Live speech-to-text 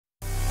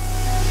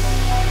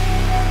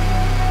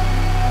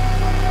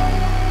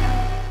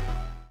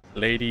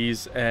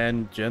Ladies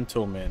and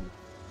gentlemen,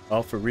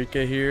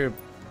 Alpharika here,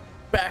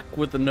 back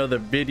with another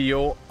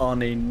video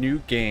on a new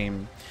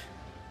game.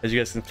 As you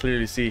guys can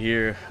clearly see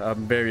here,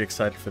 I'm very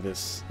excited for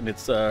this, and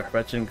it's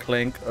Ratchet and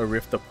Clank: A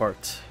Rift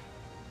Apart.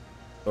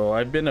 So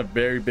I've been a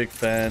very big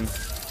fan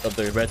of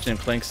the Ratchet and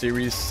Clank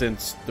series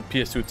since the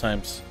PS2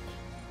 times,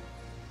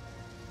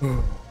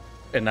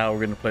 and now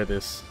we're gonna play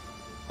this.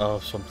 Oh,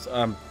 so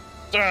I'm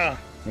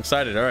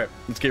excited. All right,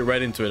 let's get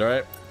right into it. All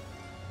right.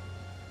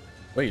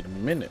 Wait a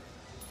minute.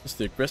 It's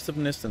the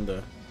aggressiveness and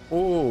the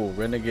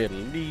renegade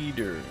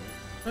leader.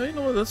 Oh, you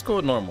know what? Let's go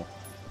with normal,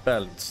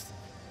 balanced.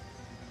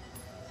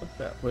 What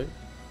that way?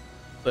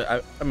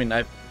 But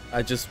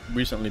I just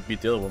recently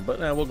beat the other one, but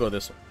we'll go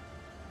this one.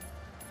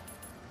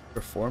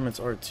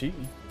 Performance RT.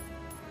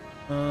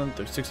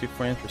 60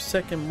 frames per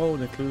second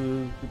mode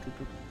includes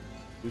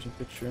vision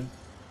picture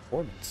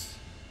performance.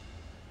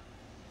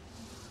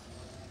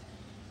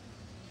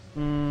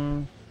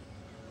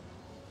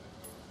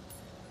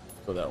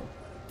 Go that one.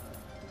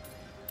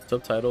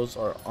 Subtitles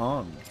are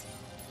on.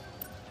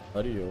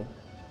 Audio.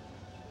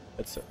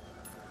 Headset.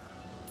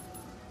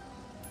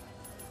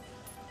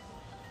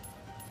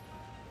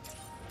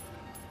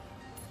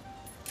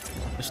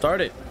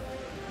 Start it.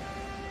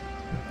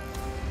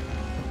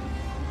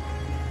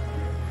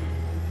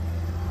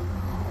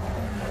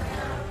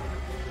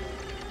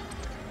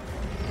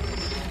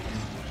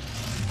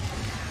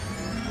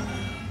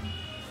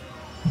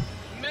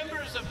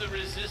 Members of the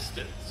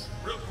Resistance,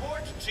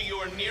 report to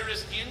your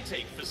nearest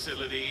intake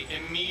facility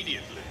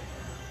immediately.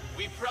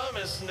 We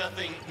promise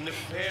nothing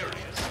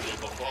nefarious will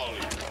befall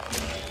you.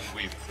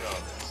 We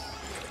promise.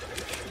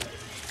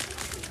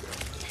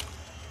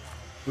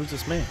 Who's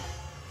this man?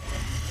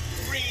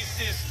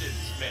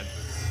 Resistance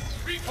members,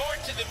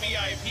 report to the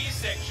VIP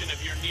section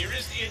of your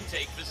nearest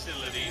intake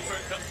facility for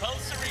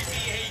compulsory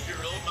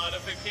behavioral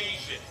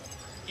modification.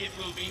 It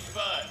will be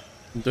fun.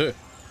 Duh.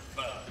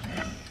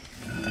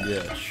 Fun.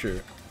 Yeah,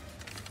 sure.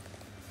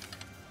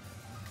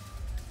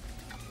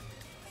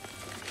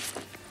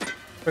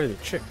 Probably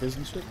the chick,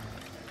 isn't she?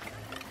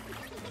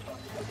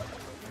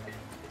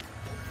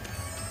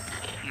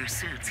 Your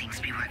suit seems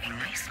to be working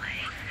nicely,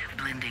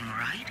 blending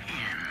right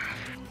in.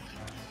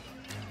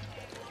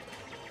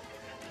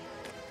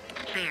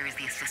 There is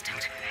the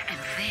assistant, and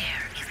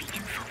there is the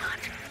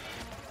infobot.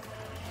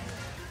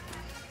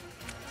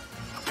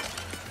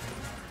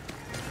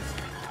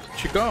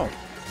 She gone.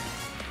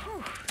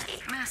 Whew,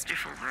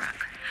 masterful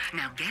work.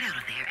 Now get out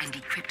of there and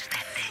decrypt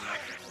that thing.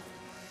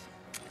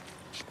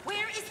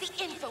 Where is the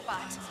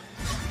infobot?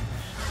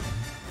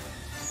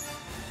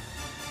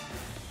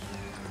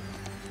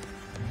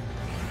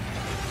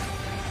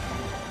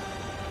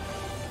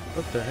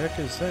 What the heck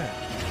is that?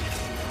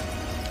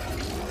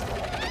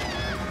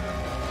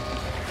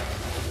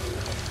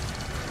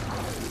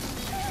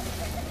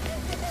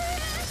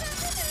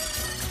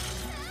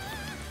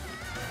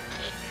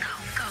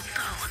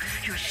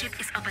 Your ship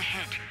is up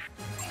ahead.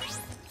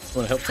 I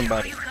want to help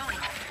somebody. Where are you going?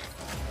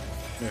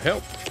 Need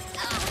help.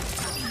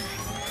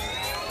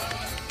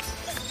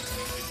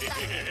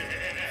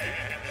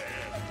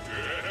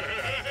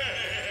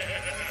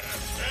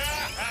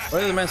 Why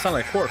does the man sound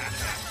like Quark?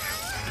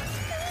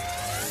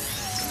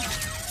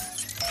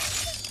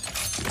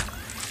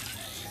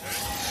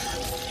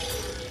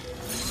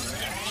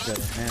 Got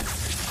a hand.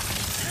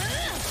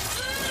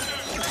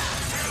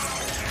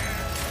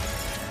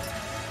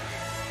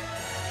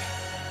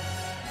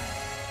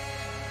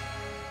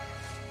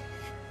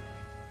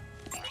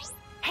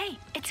 Hey,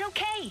 it's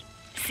okay.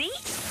 See?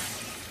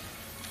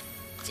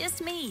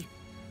 Just me.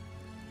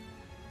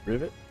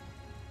 Rivet?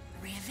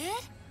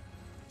 Rivet?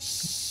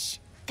 Shh.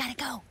 Gotta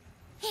go.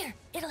 Here,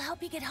 it'll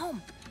help you get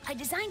home. I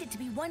designed it to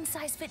be one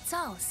size fits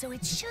all, so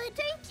it should.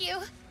 Thank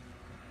you.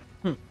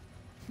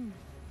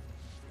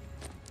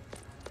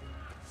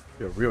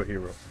 You're a real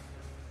hero.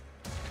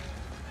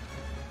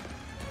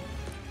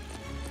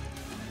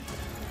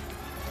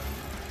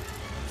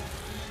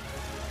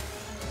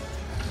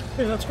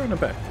 Hey, let's run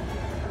it back.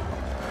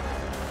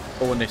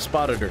 Oh, when they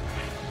spotted her.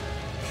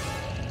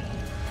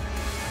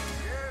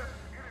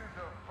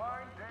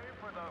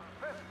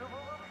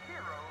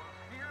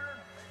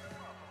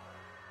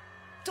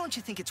 Don't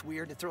you think it's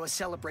weird to throw a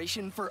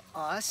celebration for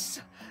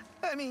us?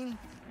 I mean,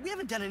 we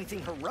haven't done anything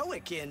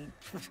heroic in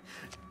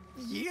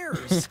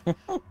years.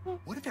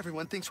 What if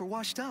everyone thinks we're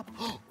washed up?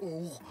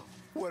 Oh,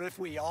 what if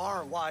we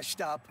are washed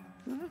up?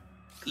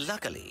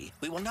 Luckily,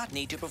 we will not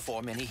need to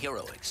perform any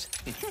heroics.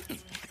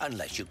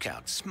 Unless you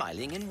count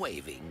smiling and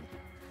waving.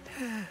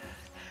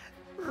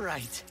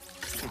 Right.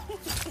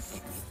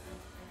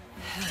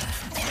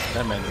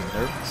 That man is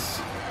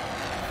nervous.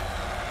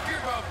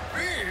 Give a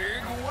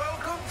big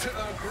welcome to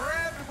the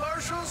Grand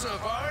Marshals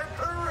of our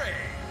parade,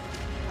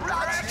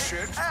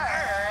 Ratchet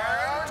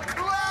and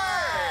Clank!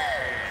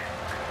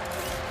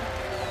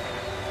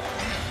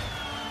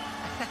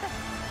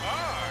 I,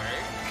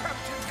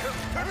 Captain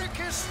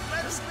Copernicus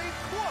Leslie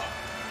Quad,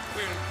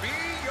 will be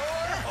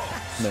your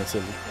host. No,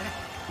 silly.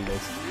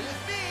 With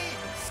me,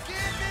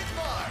 Skin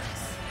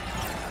McMars.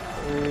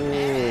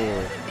 Oh.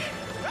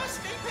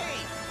 Rusty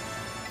Pete.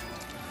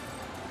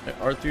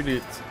 R3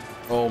 to...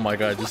 Oh my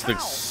god, this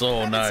looks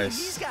so nice.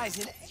 These guys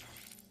in...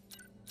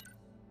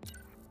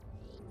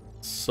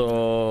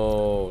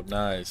 So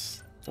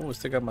nice. Oh, let's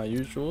take out my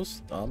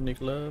usuals. The Omni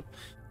Club.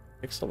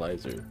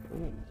 Pixelizer.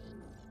 Ooh.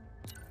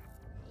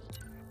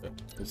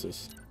 What's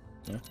this?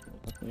 No,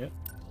 nothing yet.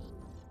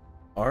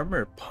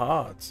 Armor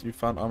pods. You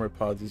found armor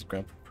pods. These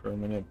grant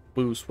permanent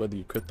boost whether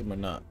you equip them or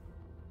not.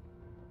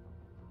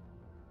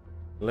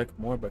 Collect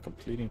more by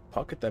completing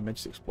pocket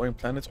dimensions, exploring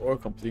planets, or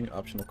completing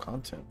optional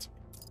content.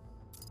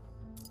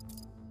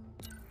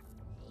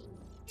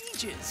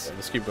 Yeah,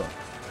 let's keep going.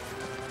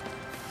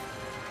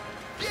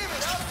 Give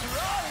it up for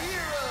our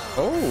heroes!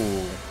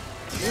 Oh,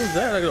 what is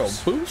that? Like a little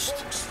boost?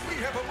 Folks, we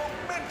have a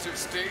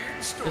momentous day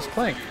in store. It's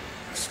Clank. for you,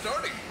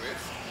 starting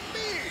with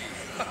me.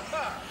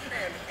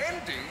 And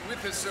ending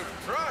with a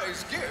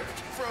surprise gift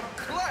from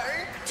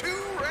Clank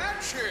to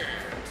Ratchet.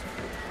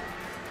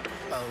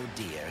 Oh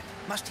dear.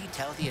 Must he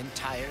tell the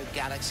entire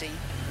galaxy?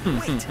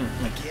 Wait,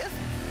 a gift?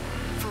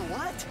 For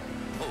what?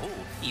 Oh,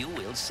 you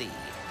will see.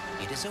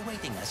 It is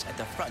awaiting us at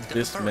the front of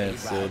This the man parade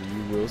said route.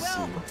 you will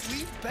Well, see.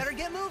 we better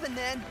get moving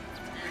then.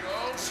 It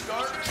all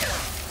started on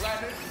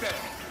planet Bell.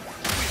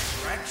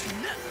 With Ratchet,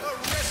 a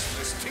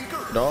restless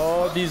tinker. And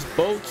all these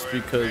boats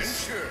because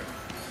Adventure.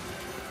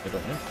 they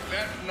don't know.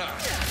 That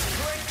night,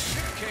 Clank's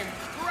ship came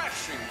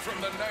crashing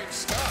from the night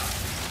sky.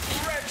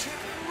 Ratchet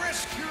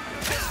rescued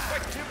the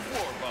defective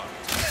warbot.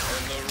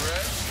 And the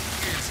rest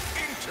is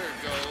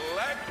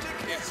intergalactic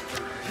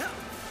history.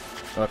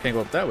 Oh, I can't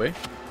go up that way.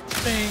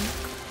 Bing.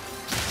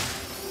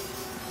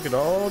 Look at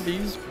all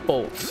these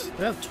bolts.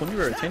 They have 20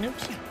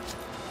 titaniums.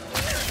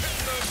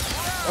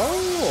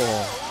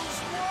 Oh.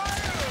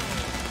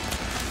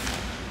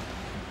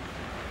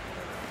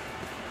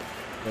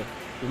 Okay,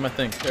 here's my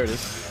thing. There it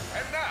is.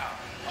 And now,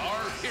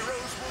 our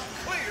heroes will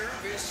clear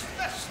this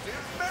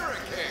festive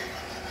barricade.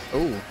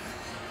 Oh.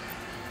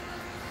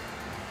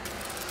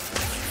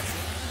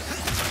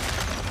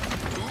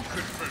 Who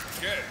could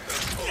forget the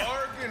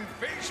Clark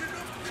invasion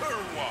of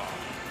Kerwa?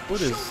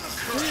 What is Show the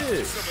crowd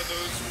this? some of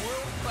those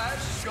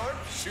world-class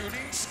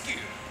sharpshooting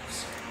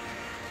skills.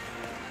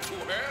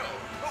 Well,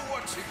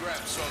 once he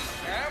grabs some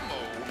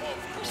ammo, of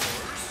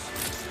course.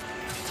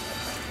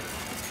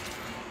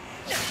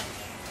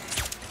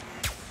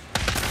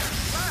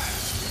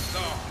 Last, the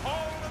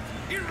Hall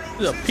of Heroes.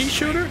 This is a pea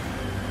shooter?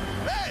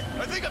 Hey,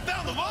 I think I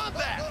found the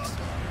Lombax!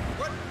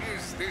 What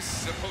is this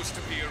supposed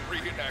to be a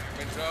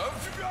reenactment of?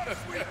 You got a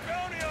sweet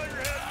bounty on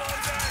your head,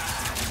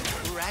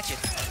 Lombax! Ratchet,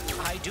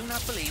 I do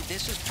not believe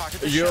this is part of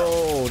the show.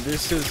 Yo,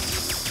 this is...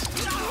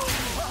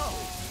 Whoa!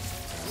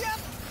 Yep,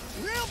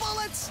 real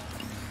bullets!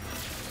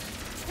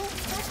 Who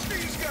fucked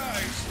these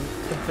guys?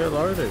 What the hell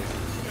are they?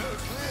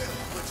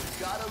 But you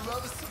gotta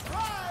love a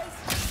surprise!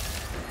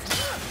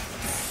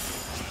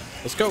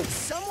 Let's go.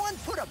 Someone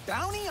put a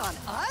bounty on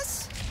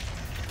us?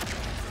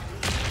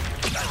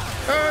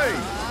 Hey!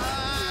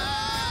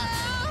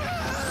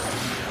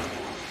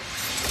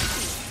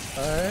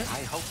 Alright.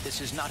 I hope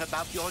this is not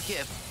about your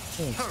gift.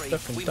 Oh, Hurry,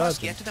 stuck in we must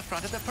dodging. get to the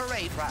front of the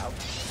parade route.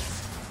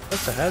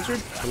 That's a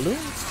hazard? Balloon?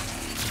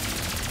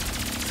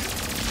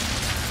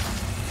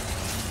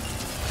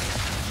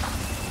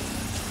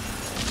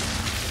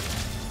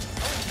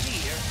 Oh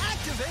dear.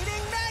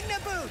 Activating Magna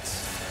Boots!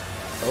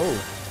 Oh.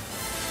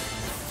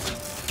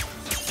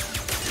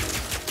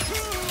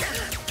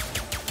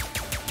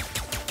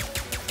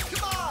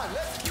 Come on,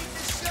 let's keep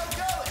this show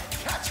going.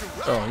 Catch a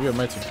ride. Oh, you're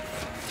my team.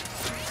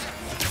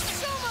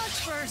 So much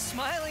for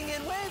smiling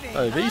and waving.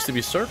 Oh, they used to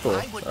be circle.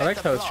 would I bet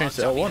like the how it's changed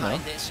to frogs are L1 now.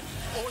 behind this,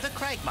 or the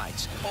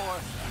Cragmites, or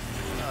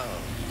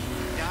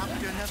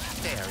Dr.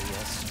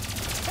 Nefarious.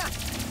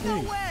 No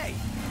way!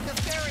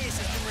 Nefarious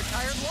has been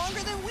retired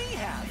longer than we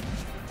have.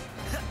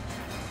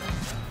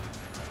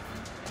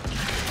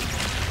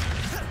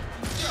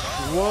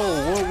 Whoa,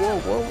 whoa, whoa,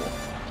 whoa.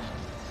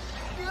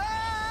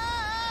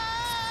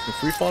 You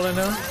free falling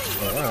now?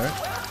 Oh, alright.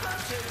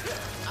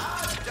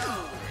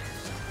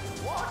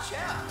 Watch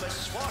out for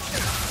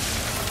swashing.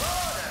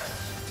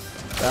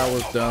 That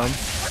was dumb.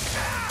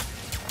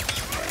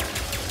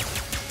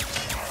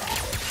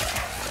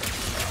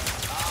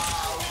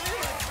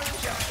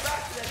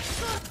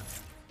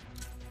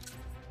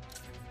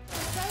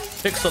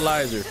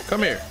 Pixelizer,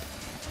 come here.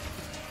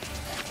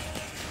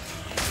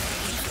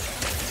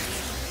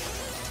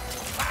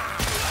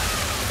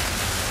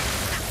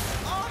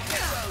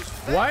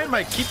 Why am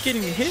I keep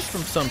getting hit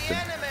from something?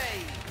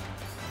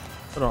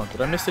 Hold on,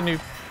 did I miss any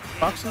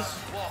boxes?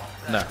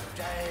 Nah.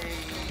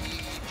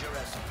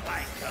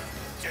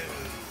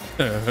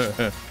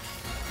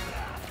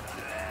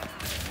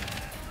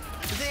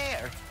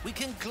 There, we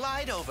can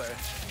glide over.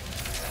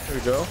 There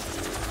we go.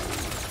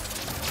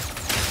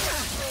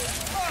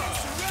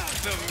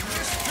 The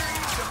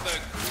mysteries of the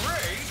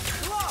Great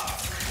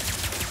Clock.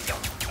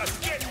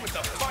 Again with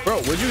the fight.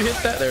 Bro, would you hit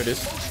that? There it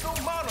is. Emotional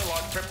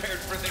monologue prepared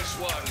for this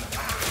one.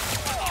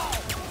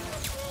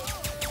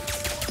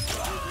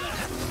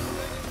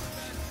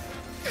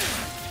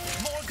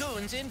 More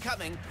goons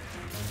incoming.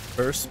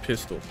 Burst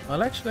pistol.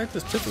 I actually like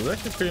this pistol. It's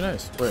actually pretty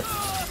nice. Where?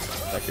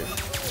 Back here.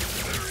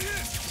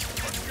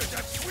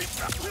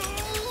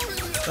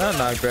 I'm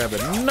not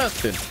grabbing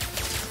nothing.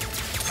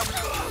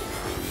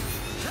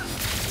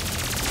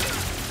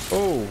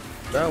 Oh,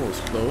 that was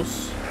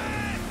close.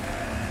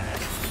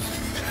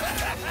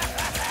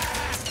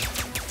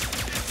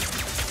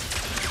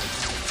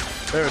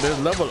 There it is,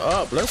 level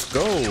up. Let's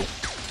go.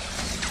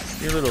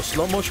 Your little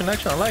slow motion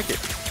action, I like it.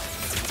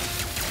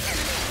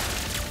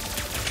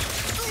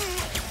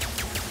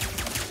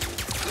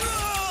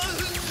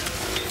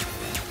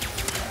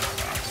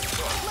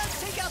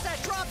 Let's take out that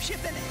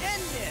dropship and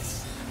end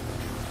this.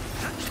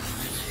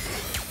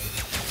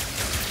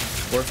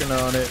 Working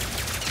on it.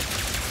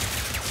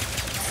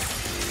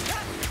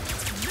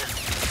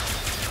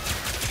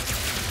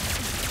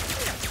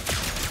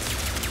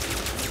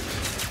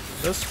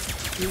 That's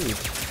good.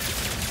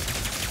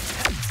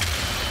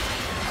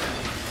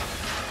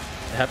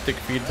 The haptic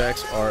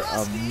feedbacks are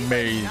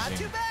amazing. Not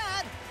too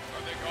bad.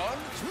 Are they gone?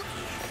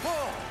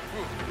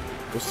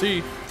 We'll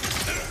see.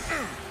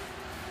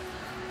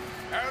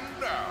 And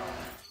now,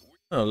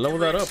 Oh, level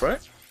that up, right?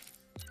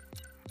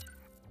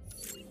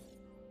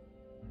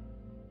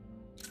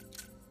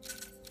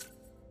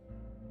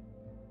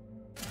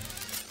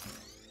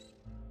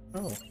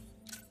 Oh.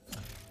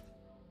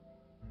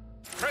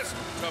 present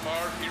of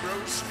our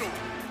hero's story,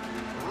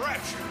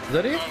 Ratchet, Is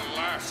that it? the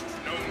last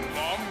known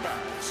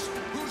Lombax,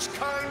 whose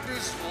kind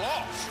is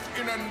lost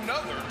in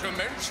another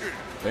dimension,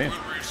 Damn.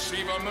 will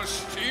receive a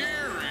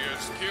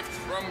mysterious gift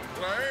from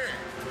Clank.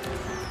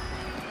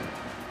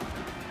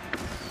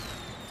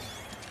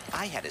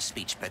 I had a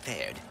speech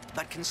prepared,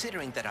 but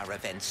considering that our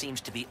event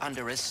seems to be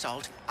under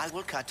assault, I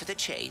will cut to the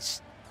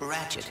chase.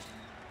 Ratchet,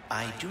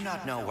 I do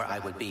not know where I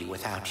would be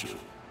without you.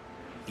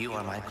 You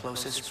are my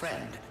closest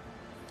friend,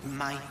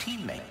 my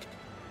teammate,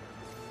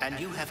 and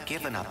you have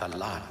given up a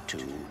lot to...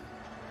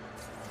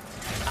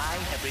 I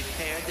have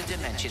repaired the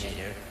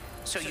Dimensionator,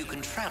 so you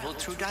can travel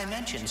through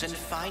dimensions and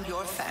find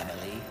your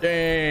family.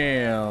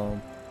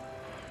 Damn.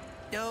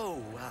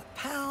 Yo,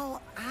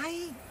 pal,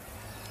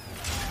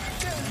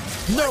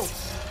 No.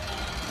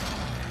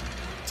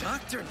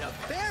 Dr.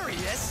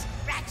 Nefarious?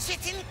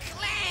 Ratchet and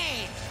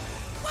Clank!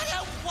 What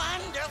a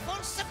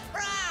wonderful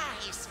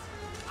surprise!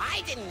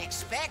 I didn't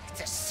expect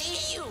to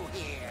see you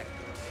here.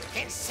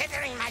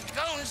 Considering my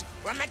goons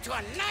were meant to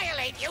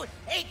annihilate you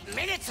 8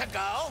 minutes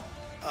ago.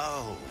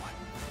 Oh,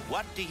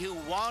 what do you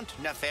want,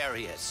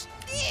 Nefarious?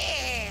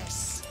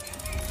 Yes!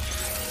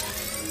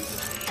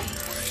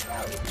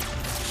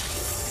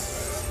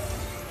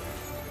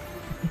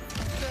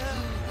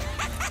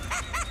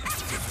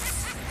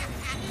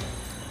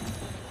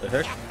 The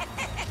heck?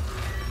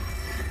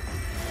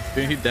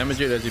 Didn't he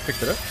damage it as he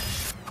picked it up?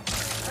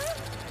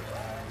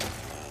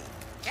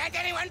 Can't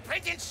anyone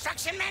print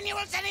instruction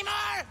manuals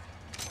anymore?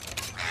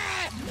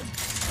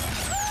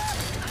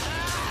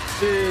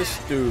 This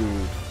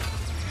dude.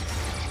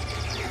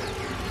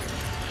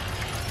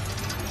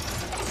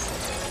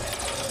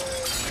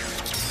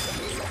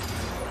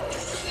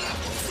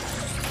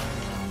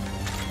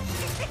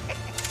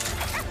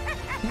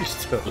 He's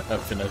still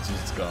laughing as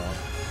he's gone.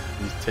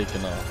 He's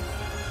taking off.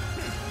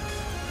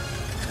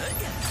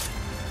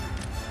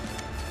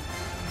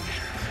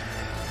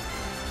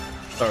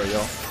 Sorry,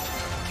 y'all.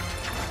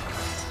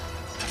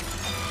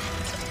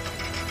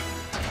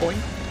 Point.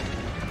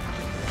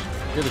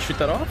 You had to shoot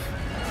that off?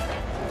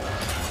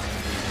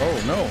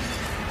 Oh no.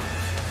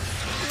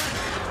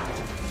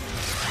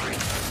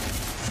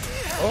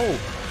 Oh.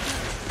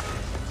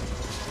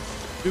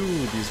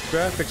 Dude, these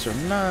graphics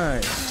are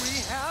nice.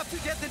 We have to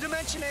get the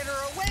Dimensionator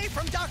away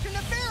from Dr.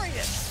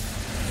 Nefarious.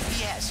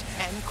 Yes,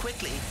 and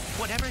quickly.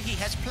 Whatever he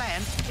has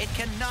planned, it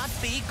cannot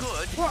be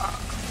good.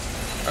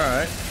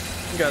 Alright.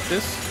 You got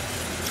this.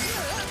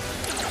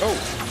 Oh.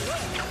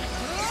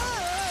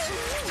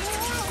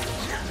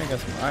 I got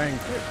some iron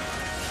grip.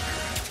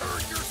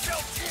 Turn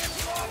yourself in,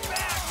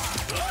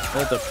 Lombax!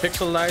 That's the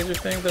pixelizer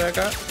thing that I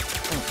got.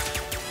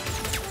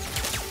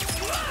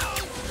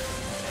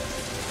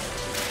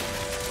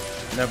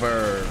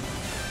 Never.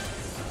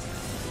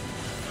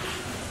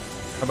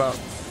 How about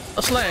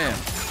a slam?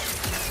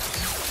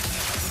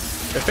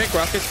 They're fake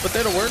rockets, but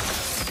that'll work.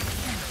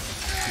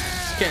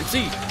 Can't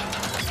see.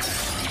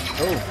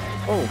 Oh,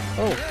 oh,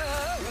 oh.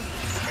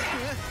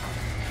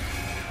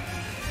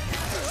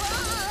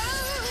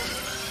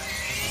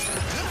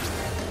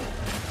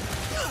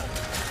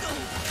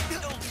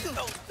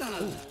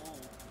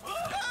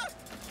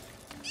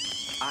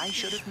 I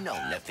should have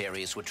known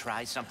Nefarious would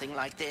try something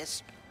like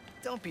this.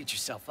 Don't beat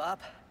yourself up.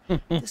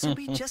 This will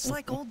be just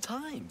like old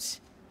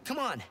times. Come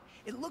on.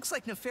 It looks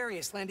like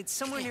Nefarious landed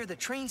somewhere near the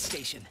train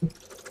station.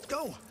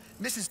 Go,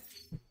 Mrs.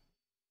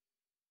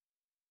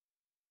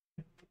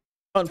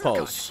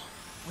 Unpause.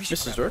 We should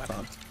Mrs. grab a Zircon.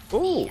 weapon.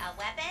 Ooh. A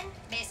weapon?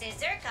 Mrs.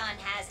 Zircon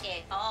has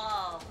it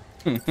all.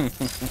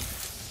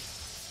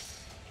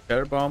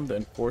 Shatter Bomb, the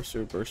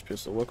Enforcer, Burst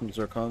Pistol. Welcome to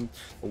Zircon,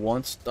 the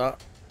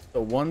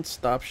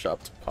one-stop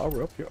shop to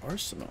power up your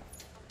arsenal.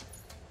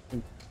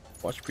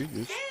 Watch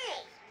previews.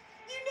 Hey!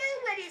 You know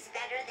what is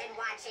better than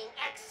watching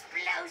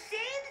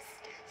explosives?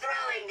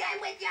 Throwing them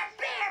with your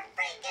bare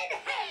freaking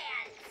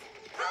hands!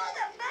 Pull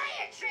the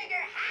fire trigger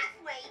half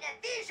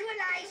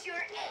Visualize your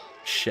aim.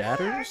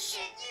 Shatters?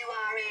 You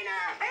are in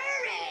a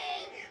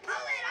hurry. Pull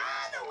it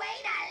all the way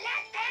to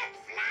let them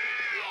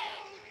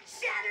fly.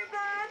 Shatter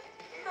bomb.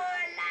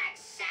 More like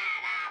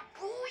shatter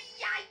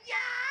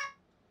booyah.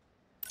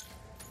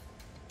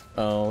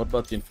 Oh, what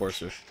about the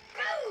Enforcer?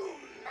 Boom!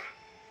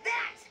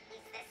 That is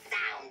the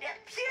sound of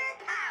pure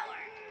power.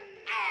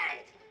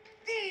 And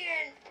the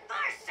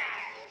Enforcer,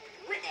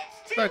 with its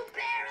two Look.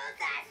 barrels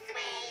of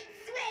sweet,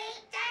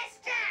 sweet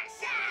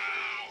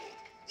destruction.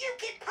 You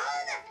can pull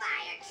the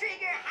fire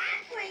trigger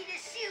halfway to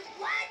shoot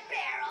one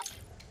barrel.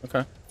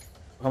 Okay.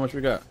 How much we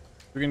got?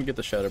 We're gonna get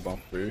the Shatter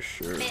Bomb for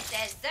sure.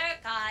 Mrs.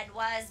 Zircon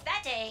was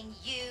betting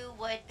you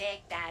would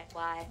pick that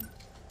one.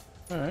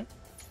 Alright.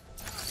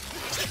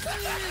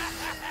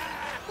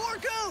 More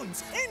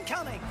goons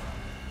incoming.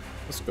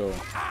 Let's go.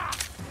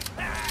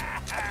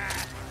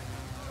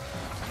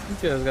 You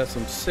guys got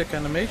some sick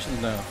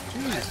animations now.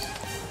 Jeez.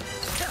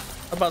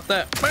 How about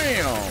that?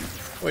 Bam!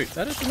 Wait,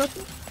 that is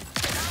nothing?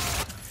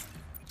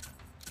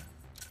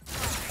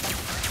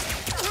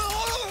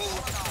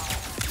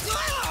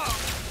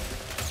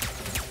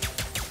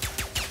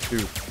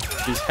 Dude,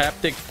 these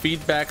haptic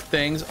feedback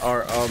things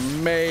are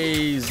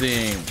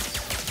amazing.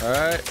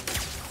 Alright.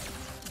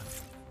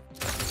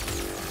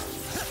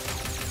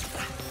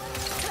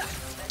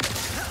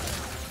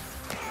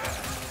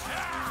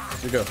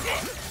 Here we go.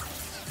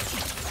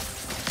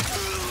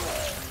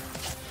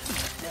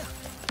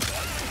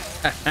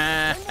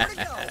 Nowhere to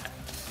go.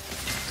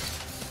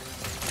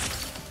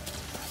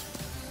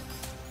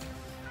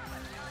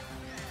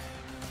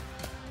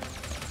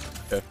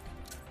 Okay.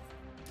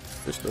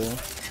 Pistol.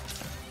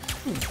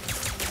 Pulling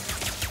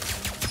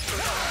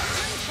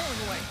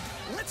away.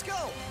 Let's go.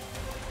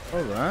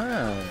 All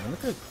right,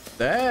 look at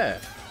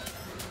that.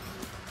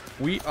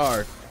 We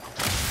are.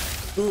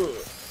 Ooh.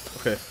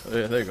 Okay,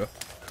 there you go.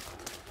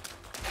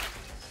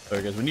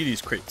 Alright, guys, we need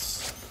these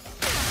crates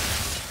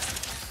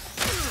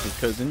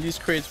because in these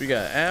crates we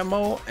got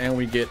ammo and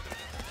we get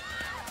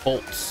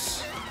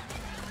bolts.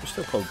 They're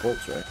still called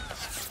bolts, right?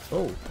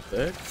 Oh, what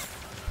the heck?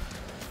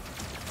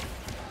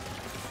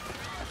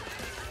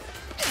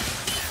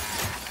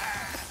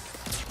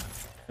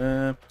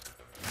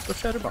 Go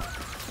Shatter Bomb.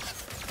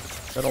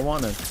 I don't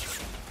want it.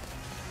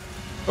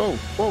 Oh,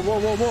 whoa, whoa,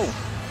 whoa, whoa.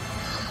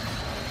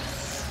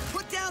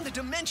 Put down the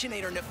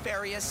Dimensionator,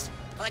 Nefarious.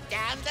 Put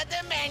down the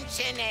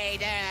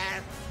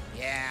Dimensionator.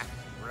 Yeah,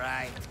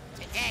 right.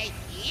 Today,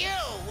 you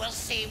will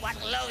see what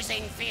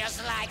losing feels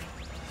like.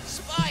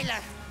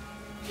 Spoiler,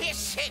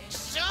 it's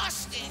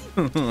exhausting.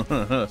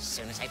 As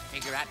soon as I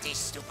figure out these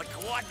stupid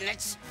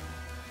coordinates.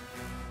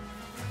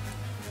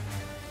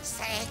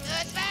 Say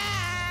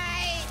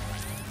goodbye.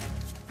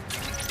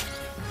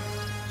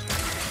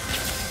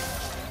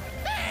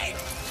 Hey!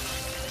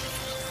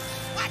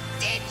 What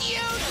did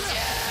you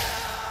do?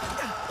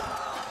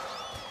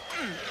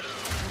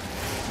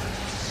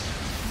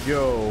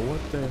 Yo,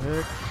 what the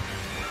heck?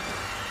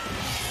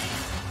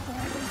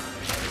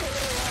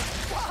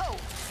 Whoa!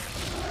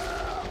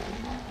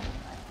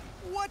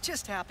 What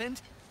just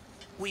happened?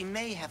 We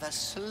may have a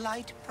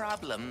slight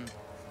problem.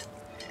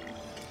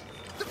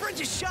 The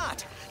bridge is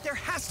shot. There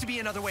has to be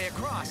another way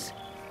across.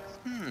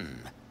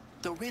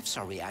 The rifts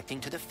are reacting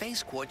to the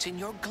face quartz in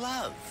your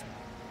glove.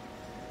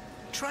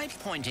 Try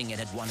pointing it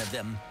at one of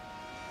them.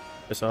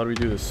 Okay, so how do we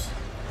do this?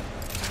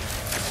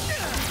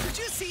 Did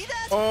you see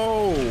that?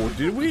 Oh,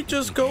 did we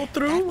just go That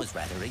through? was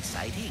rather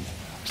exciting.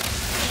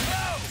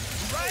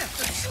 Right up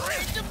the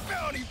tree to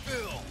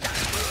Bountyville!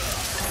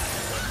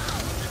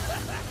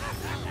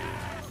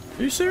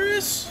 Are you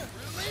serious?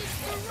 Release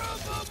the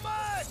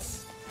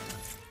Robomutts!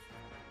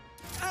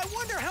 I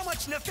wonder how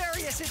much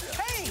Nefarious is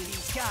paying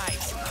these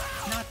guys.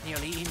 Not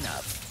nearly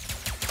enough.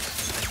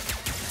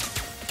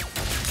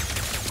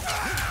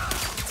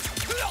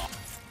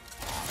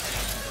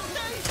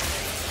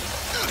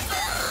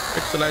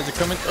 Pixelizer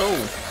coming. Oh,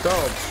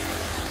 dogs.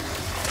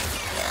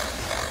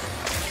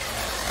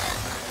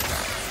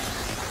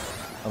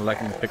 I'm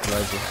liking the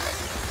pixelizer.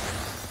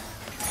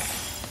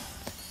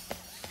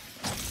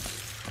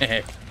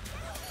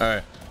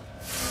 Alright.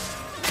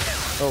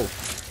 Oh.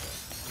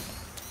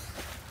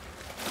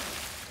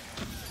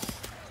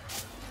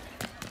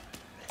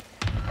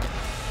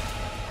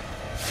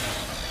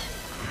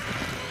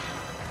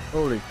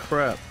 Holy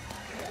crap.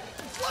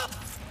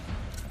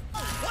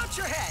 Watch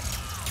your head.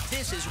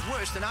 This is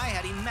worse than I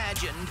had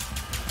imagined.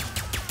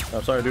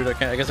 I'm sorry, dude.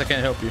 I guess I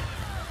can't help you.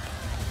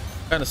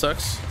 Kinda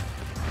sucks.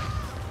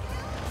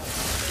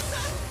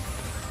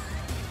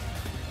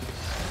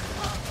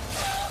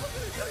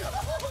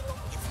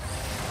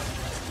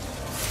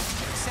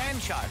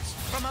 Sand sharks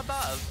from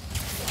above.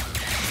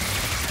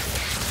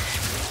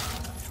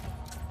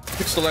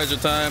 Pixelizer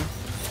time.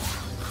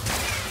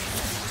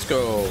 Let's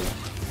go.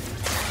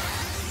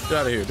 Get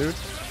out of here, dude.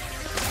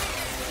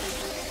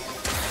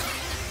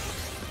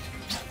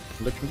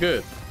 Looking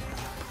good.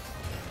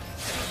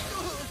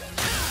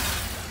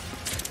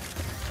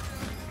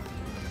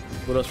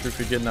 What else are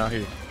we getting out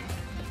here?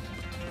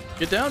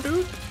 Get down,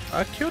 dude.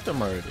 I killed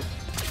them already.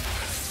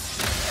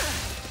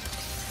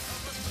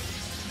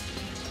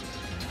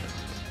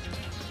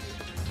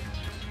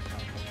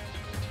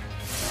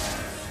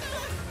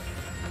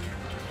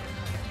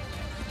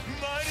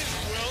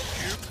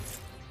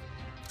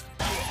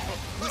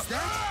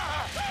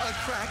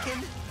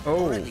 kraken?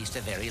 Oh, Or at least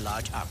a very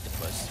large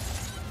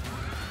octopus.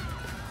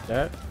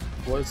 that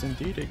was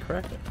indeed a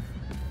kraken.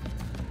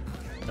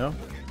 No?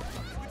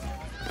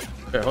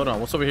 Okay, hold on.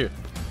 What's over here?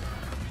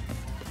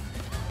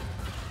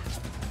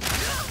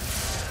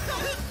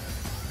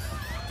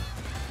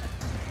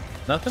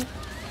 Nothing?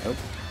 Nope.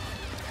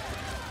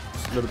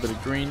 Just a little bit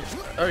of green.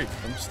 Hey,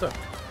 I'm stuck.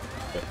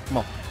 Okay, come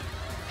on.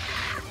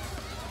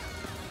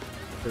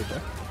 There we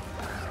go.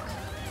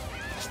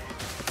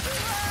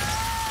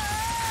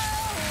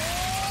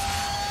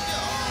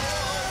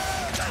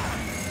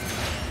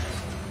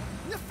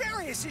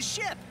 Nefarious'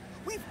 ship!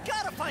 We've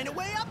got to find a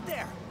way up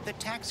there! The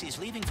taxis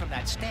leaving from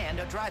that stand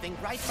are driving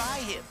right by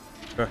him.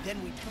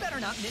 Then we better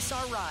not miss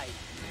our ride.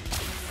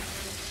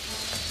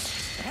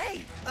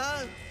 Hey,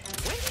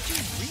 when did you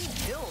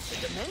rebuild the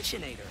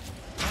Dimensionator?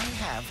 I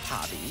have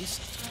hobbies,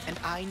 and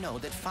I know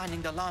that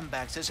finding the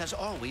Lombaxes has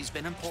always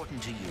been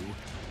important to you.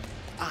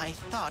 I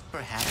thought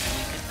perhaps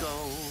we could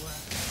go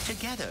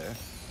together.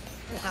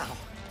 Wow,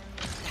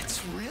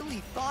 that's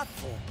really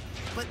thoughtful.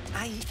 But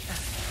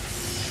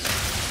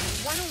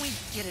why don't we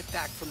get it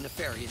back from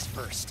Nefarious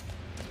first?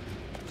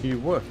 You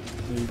what?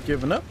 You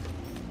giving up?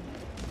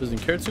 Doesn't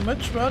care too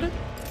much about it?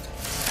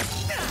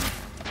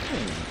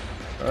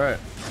 Alright.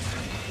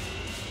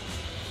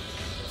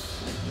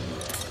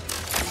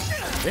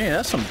 Dang,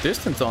 that's some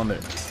distance on there.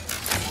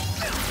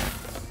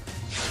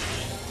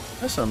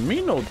 That's some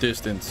mean old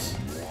distance.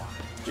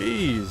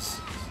 Jeez.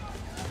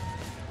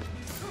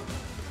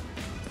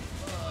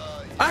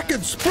 I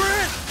can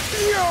sprint!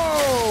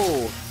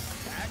 Yo!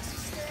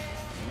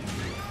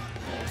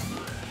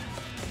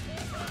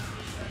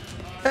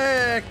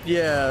 Heck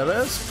yeah,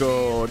 let's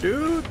go,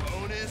 dude.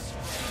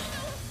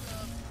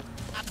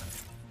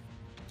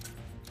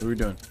 What are we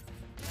doing?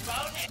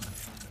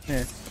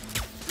 Yeah.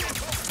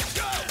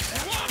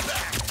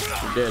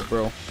 You're dead,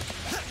 bro.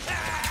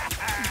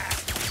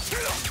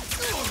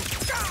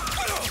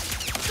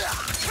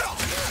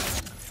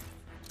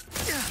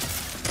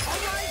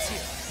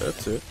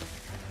 That's it.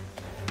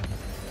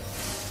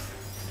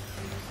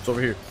 It's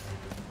over here.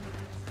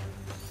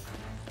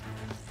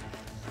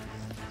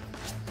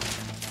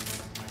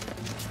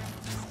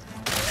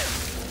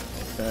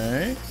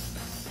 Okay.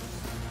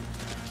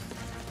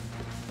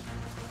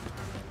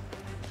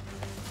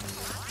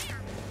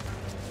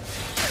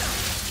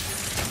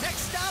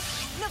 Next stop,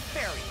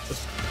 Nefarious.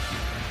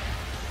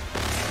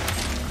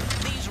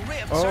 These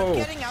rifts are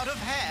getting out of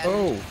hand.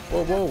 Oh,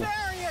 whoa, whoa.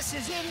 Nefarious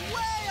is in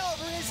way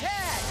over his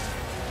head.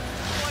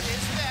 What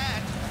is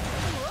that?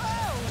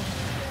 Whoa!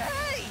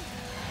 Hey!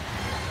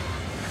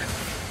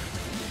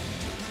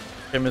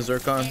 Hey, Ms.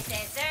 Zircon. This is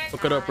Zircon.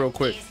 Look it up real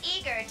quick. He's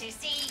eager to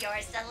see your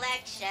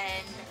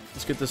selection.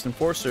 Let's get this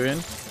enforcer in.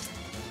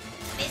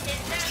 Mrs.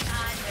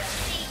 Zircon will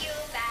see you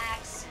back.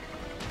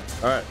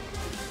 Alright.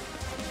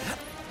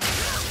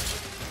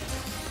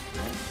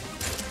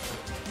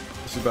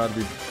 This is about to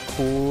be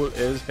cool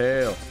as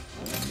hell.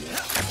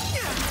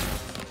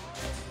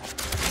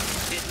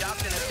 Did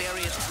Dr.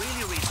 Nefarious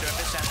really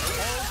resurface after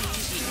all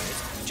these years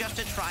just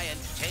to try and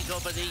take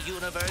over the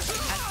universe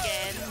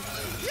again?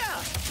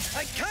 Yeah,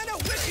 I kind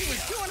of wish he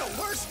was doing a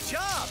worse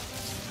job.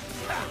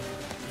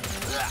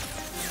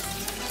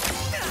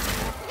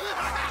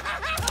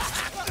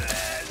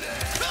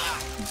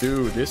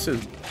 Dude, this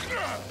is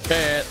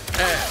bad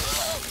ass.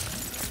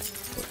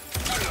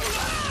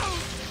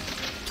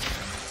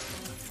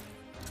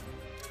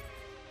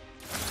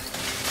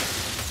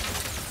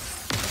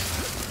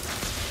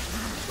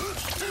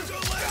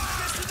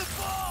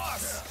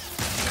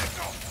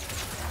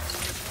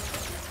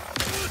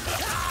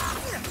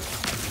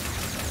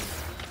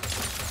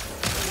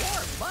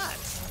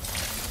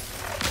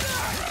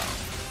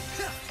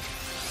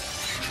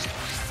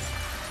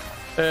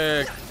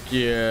 Heck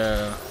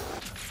yeah.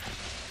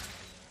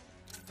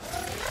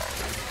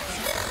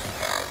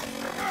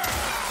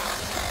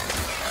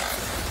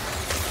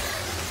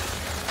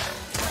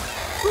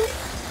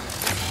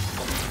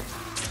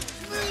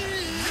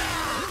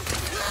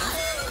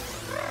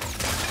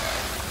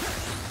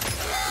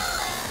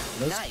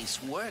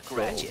 Nice work,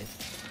 Ratchet.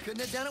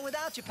 Couldn't have done it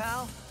without you,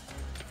 pal.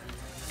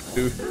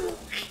 Dude.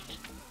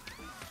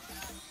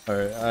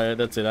 Alright,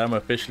 that's it. I'm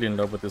officially in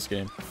love with this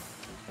game.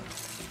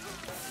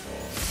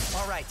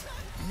 All right,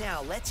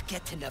 now let's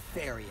get to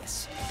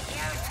Nefarious.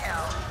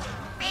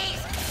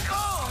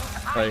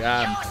 Like,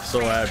 I'm so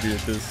happy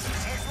with this.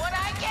 This is what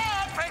I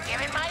get for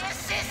giving my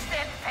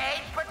assistant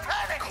paid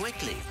paternity.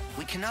 Quickly,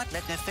 we cannot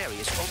let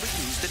Nefarious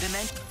overuse the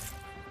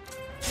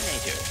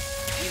Dimensionator.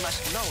 We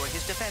must lower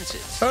his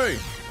defenses. Hey!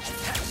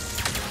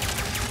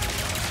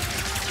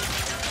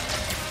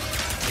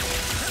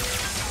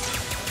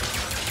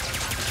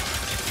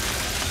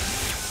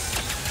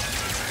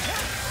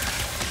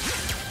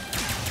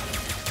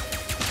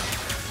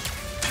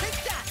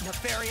 Take that,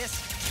 Nefarious.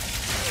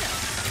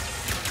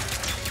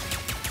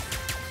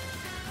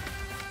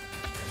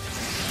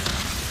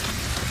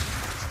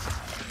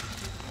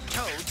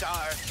 Toads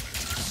are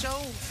so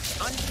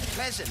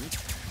unpleasant.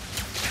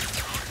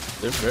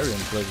 They're very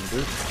unpleasant,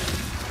 dude.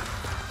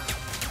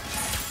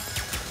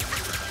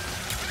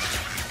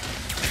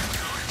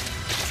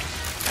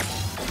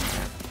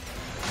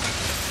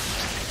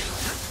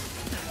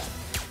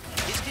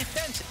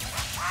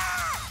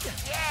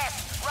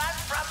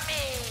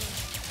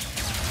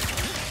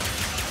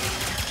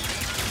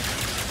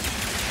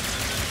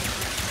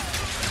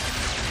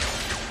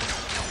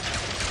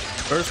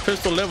 First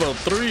pistol level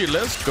 3.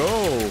 Let's go.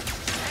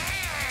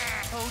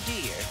 Oh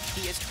dear,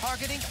 he is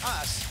targeting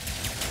us.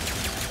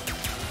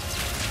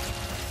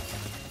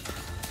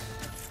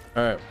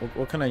 All right,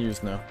 what can I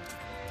use now?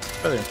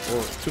 Oh,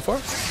 too far?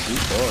 Too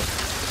far.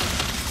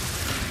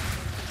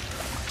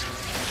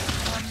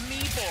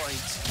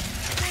 Amoeboids.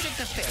 Where did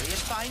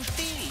Nefarious find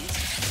these?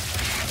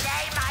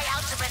 Today my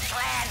ultimate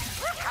plan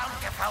will come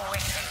to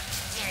fruition.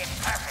 It is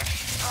perfect,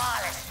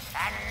 flawless,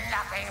 and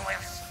nothing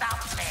will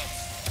stop me.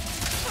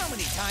 How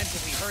many times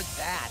have we heard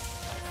that?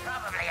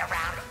 Probably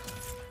around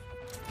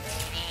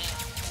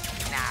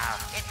 80. No,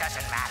 it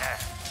doesn't matter.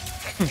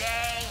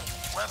 Today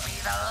will be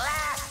the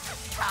last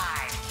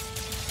time.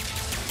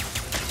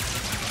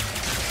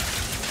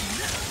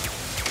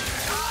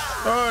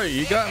 Oh,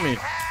 you got me.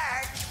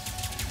 Hurt.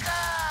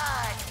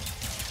 Good.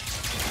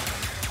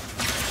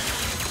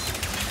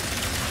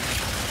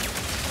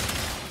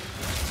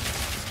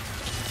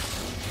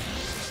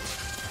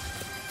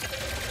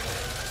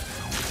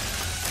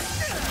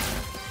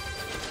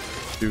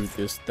 Dude,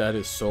 that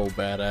is so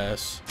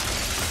badass.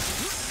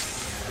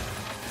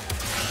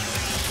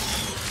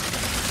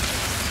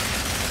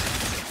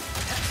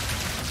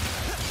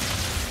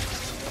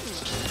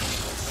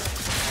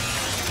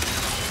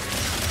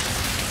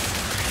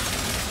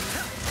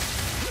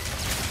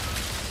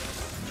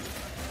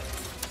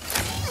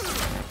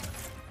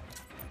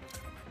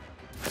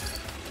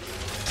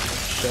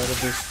 Shadow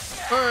this.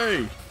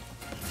 Hey!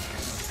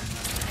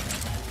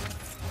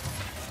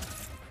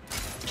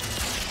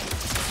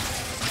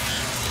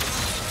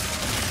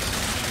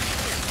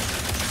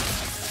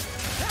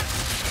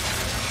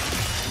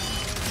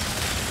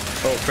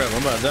 Oh crap,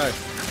 I'm about to die.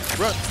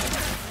 Run!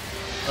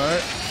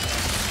 Alright.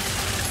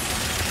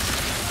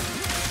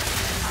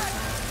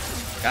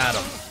 Got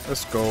him.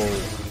 Let's go.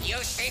 You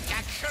think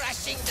a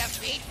crushing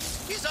defeat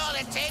is all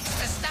it takes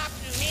to stop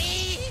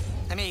me?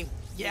 I mean,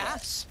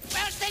 yes.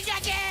 Well, think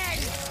again!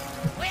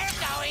 We're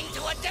going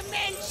to a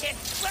dimension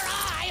where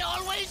I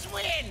always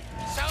win,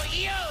 so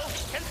you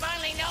can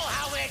finally know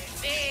how it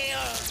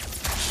feels.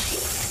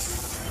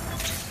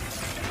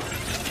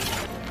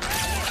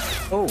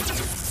 Oh.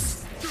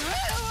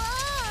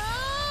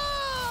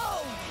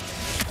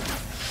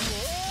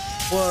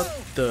 What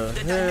the The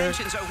heck?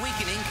 dimensions are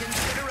weakening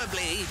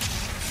considerably.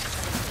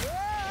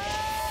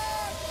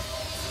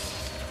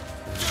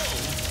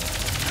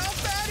 How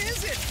bad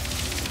is it?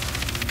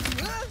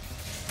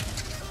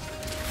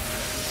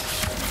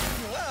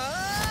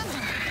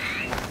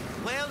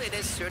 Well, it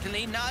is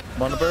certainly not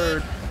I'm on a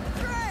bird.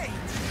 Great!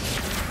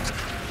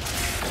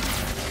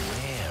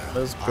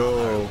 Where Let's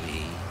go. are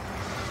we?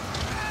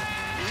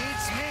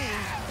 It's me.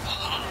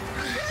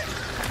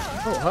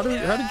 Oh, how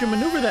did you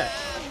maneuver that?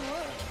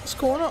 What's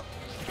going on?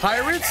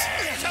 Pirates?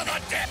 To the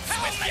depths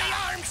with the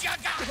arms you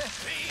got!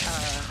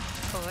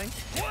 Point.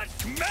 What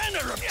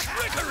manner of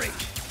trickery?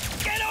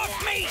 Get off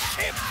me,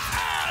 ship!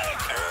 I'll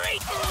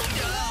create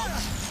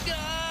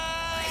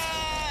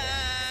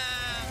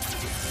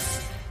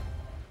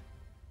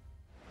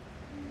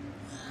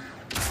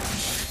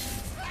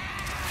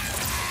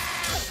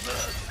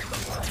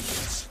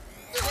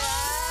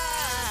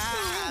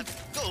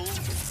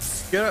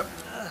Get up.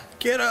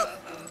 Get up.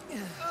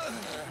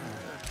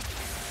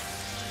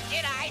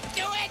 Did I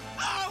do it?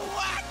 Or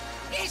what?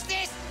 Is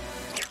this...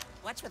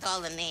 What's with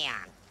all the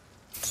neon?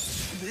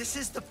 This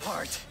is the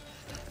part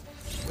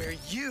where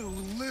you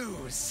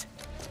lose.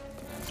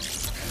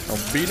 I'll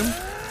beat him.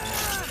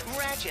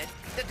 Ratchet,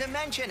 the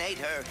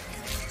Dimensionator.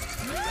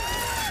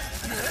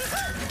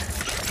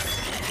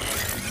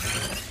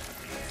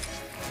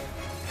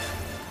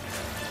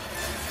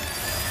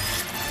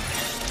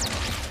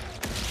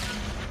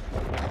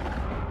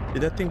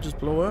 Did that thing just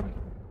blow up?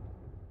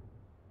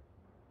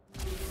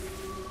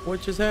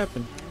 What just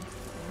happened?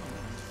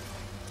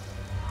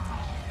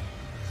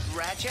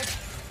 Ratchet?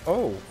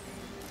 Oh.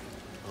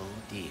 Oh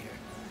dear,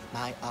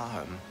 my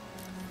arm.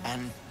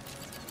 And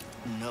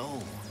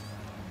no,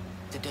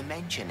 the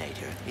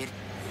Dimensionator. It.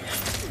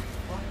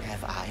 What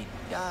have I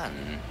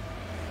done?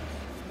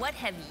 What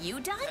have you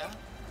done?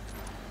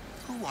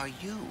 Who are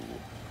you?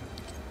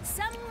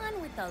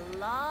 Someone with a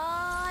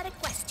lot of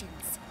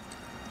questions.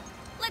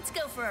 Let's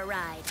go for a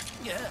ride.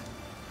 Yeah.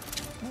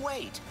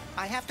 Wait,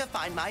 I have to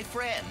find my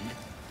friend.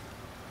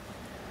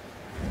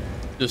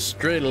 Just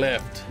straight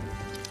left.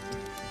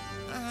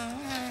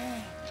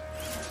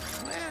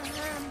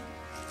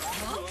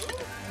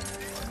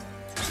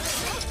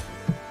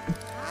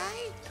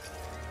 Hi?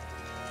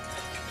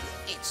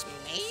 It's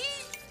me?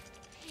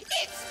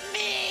 It's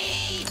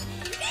me!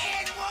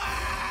 It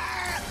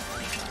worked!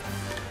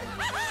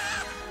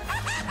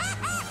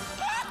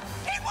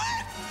 It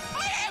worked! I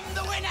am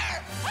the winner!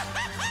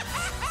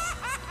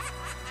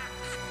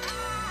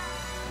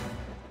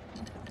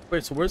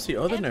 Wait, so where's the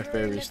other Emperor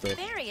Nefarious stuff?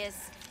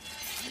 Nefarious,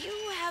 you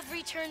have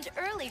returned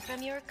early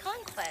from your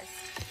conquest.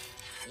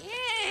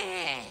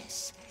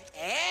 Yes,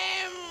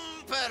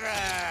 Emperor!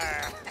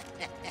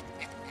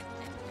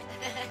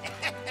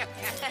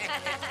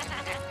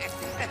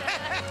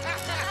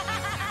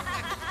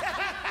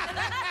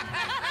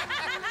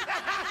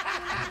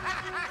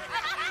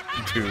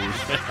 Dude.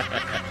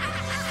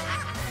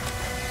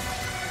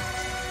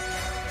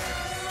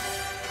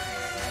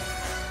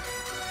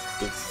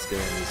 This game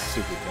is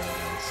super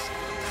badass.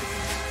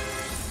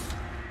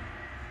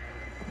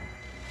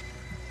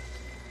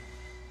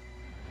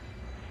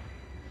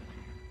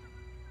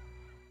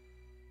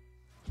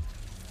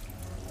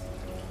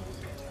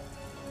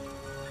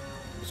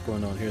 What's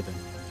going on here then?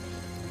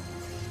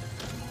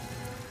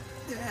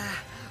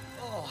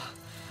 Oh.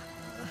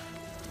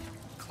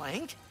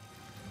 Clank?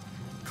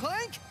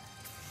 Clank?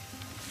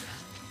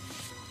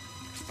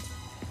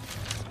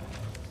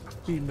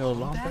 Female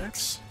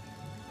Lombax?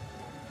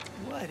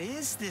 What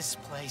is this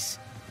place?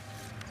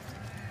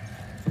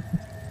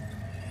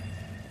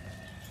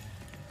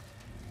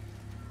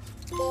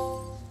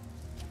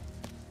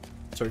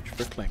 Search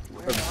for Clank.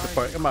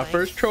 My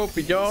first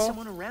trophy, y'all.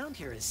 Someone around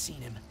here has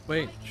seen him.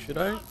 Wait, should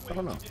I? I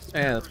don't know.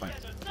 Yeah, that's fine.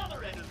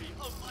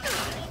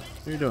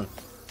 What are you doing?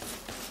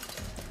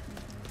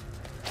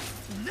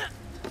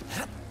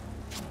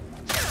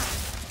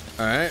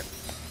 Alright.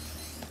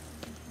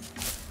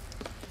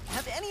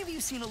 Have any of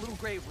you seen a little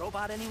gray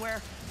robot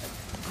anywhere?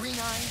 Green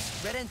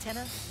eyes, red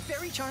antenna,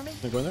 very charming.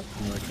 Can I go there?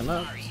 No, I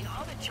cannot. Sorry,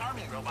 all the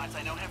charming robots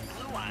I know have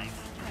blue eyes.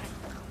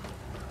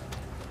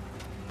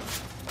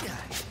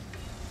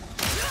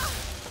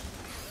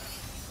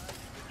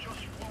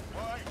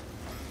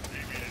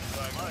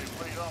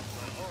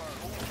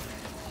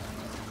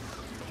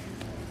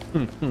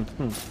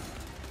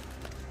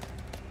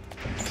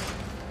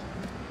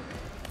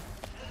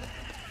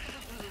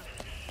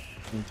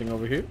 Anything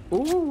over here?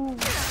 Ooh!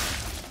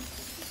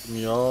 Give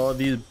me all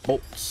these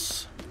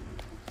bolts.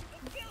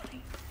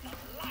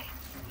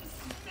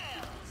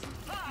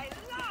 I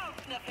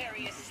love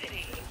Nefarious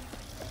City.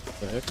 What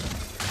the heck?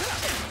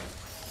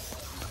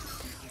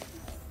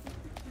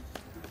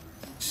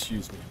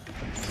 Excuse me.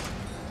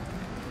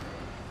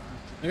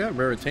 I got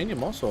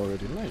Veritanium also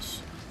already. Nice.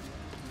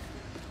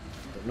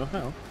 Don't know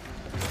how.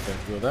 Can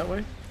I go that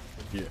way?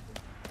 Yeah.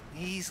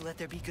 Please let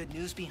there be good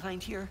news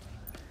behind here.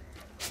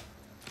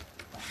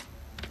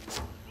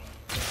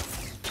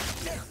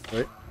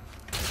 Wait.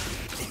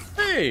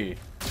 Hey!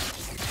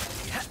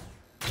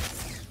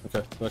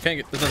 Okay, so I can't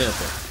get. There's nothing else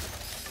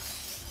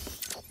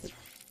there.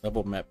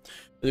 Double map.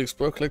 The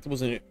explore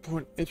collectibles and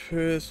important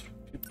interest.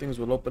 Things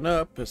will open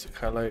up as a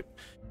highlight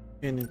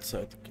and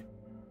inside the game.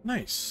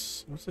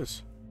 Nice. What's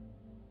this?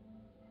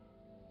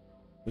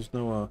 There's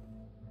no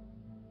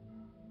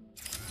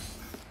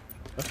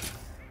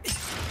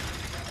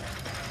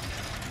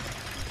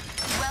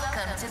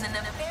Welcome to the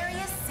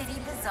Nefarious City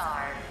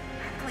Bazaar.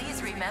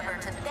 Please remember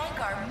to thank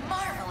our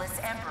marvelous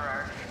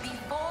Emperor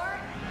before,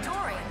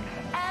 during,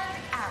 and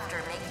after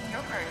making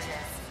your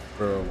purchase.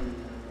 bro.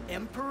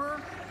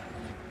 Emperor?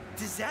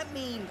 Does that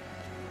mean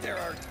there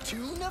are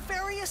two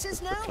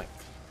Nefariouses now? Clank.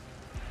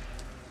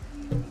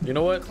 You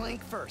know what?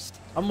 Clank first.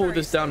 I'll move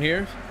this down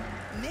here.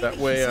 Maybe That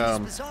way, he's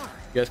in his you bazaar.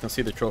 guys can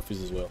see the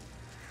trophies as well.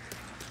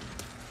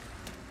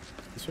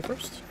 This way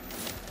first.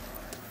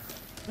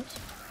 Yes.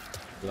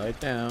 Lie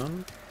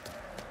down.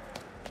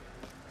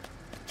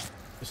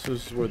 This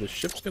is where the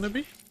ship's gonna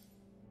be?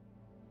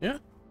 Yeah?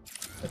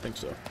 I think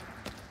so.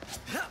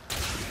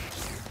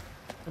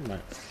 Come on.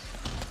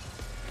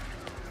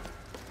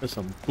 There's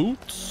some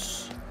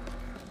boots.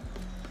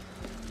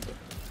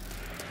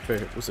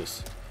 Okay, what's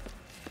this?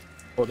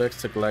 Hold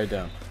X to glide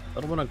down. I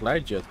don't want to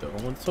glide yet though.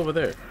 What's over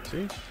there?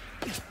 See?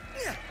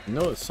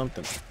 No, it's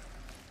something.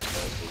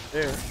 Over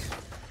there.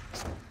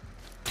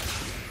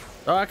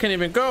 Oh, I can't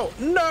even go.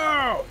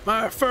 No!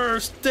 My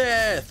first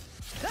death!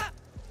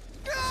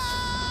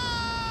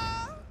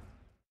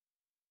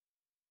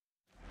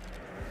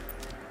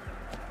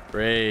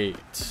 Great.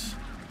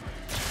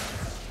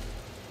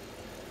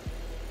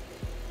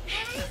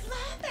 Hey,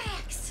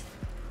 Lombax!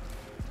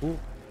 Ooh,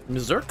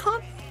 Ms.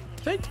 Zircon?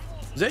 Is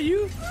that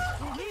you?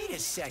 Wait a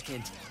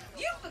second.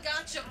 You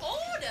forgot your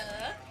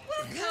order?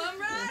 Well, come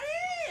right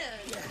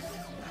in.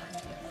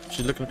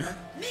 She's looking.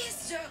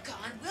 Miss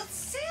Zircon will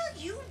sell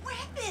you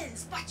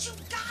weapons, but you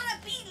gotta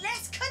be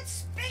less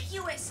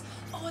conspicuous,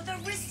 or the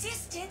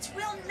resistance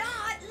will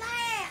not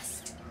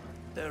last.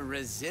 The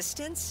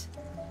Resistance?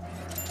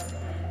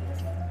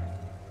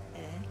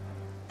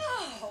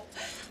 Oh,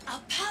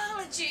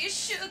 apologies,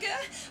 sugar.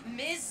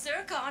 Miss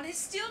Zircon is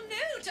still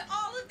new to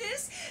all of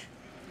this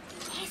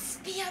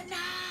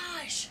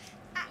Espionage!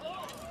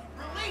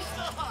 Release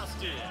the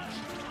hostage!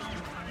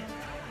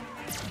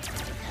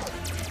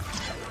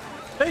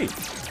 Hey,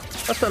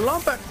 that's the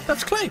Lombax.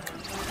 That's Clank.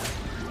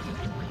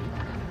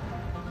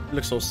 He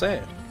looks so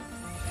sad.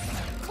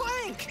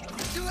 Clank!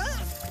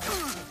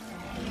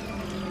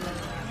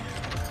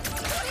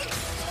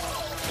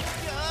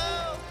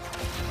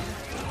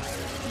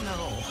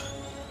 No.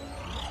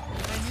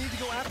 I need to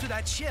go after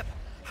that ship.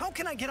 How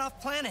can I get off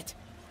planet?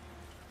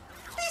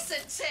 It's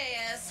a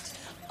test.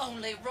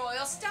 Only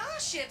royal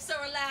starships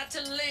are allowed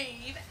to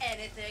leave.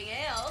 Anything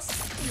else?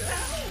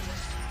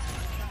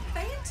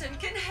 Phantom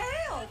can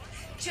help.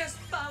 Just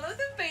follow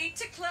the beat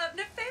to Club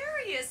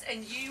Nefarious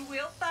and you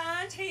will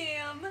find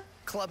him.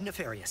 Club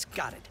Nefarious,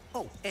 got it.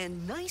 Oh,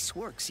 and nice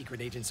work,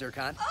 Secret Agent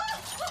Zircon.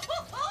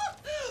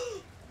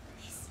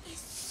 This is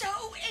so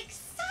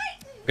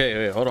exciting. Okay,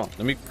 wait, hold on.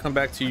 Let me come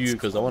back to you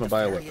because I want to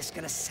buy a weapon. What's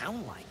gonna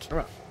sound like? All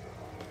right.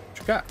 What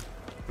you got?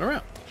 All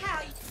right.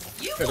 How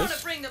you There it want is.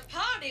 to bring the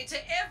party to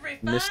every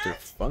fight? Mr.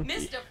 Funky.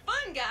 Mr.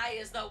 Fun Guy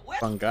is the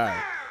weapon. Fun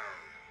guy.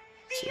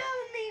 The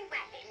only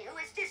weapon who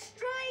has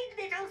destroyed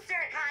Little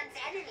Zircon's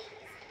enemies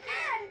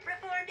and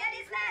performed at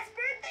his last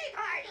birthday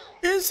party.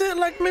 Is it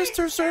like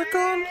Mr.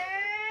 Zircon?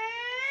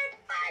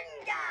 Fun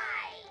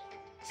Guy.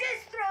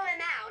 Just throw him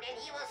out and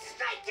he will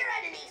strike your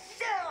enemies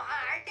so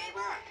hard they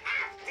will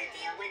have to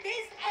deal with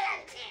his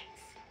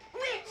antics.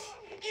 Which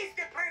is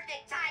the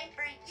perfect time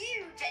for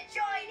you to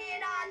join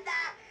in on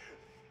the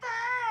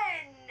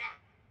fun.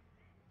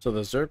 So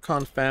the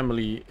Zircon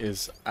family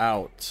is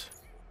out.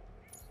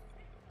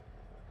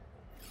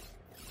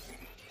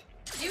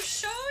 You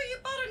sure you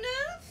bought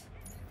enough?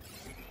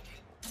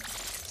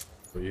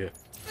 Oh yeah.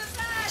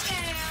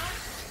 Goodbye now.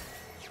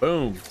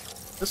 Boom.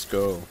 Let's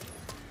go.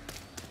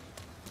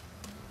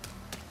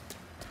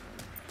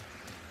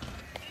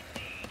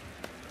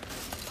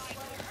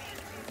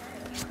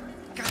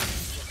 God,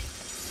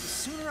 the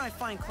sooner I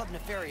find Club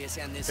Nefarious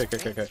and this.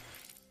 Okay.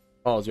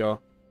 Pause,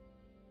 y'all.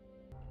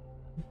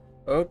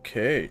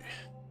 Okay.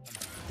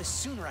 The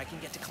sooner I can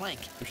get to Clank.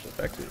 Push the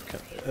factory.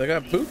 I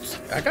got boots.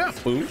 I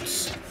got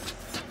boots. Oh,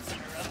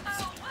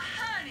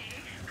 honey,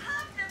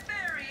 Club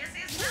Nefarious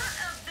is not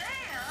a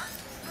bear,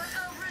 but a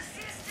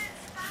resistant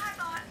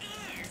spybot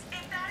is,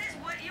 if that is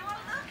what you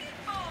are looking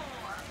for.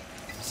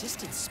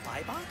 Resistant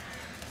Spybot?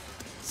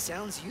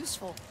 Sounds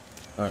useful.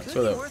 All right, Could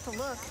so be that worth a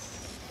look.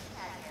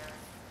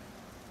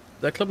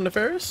 that Club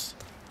Nefarious?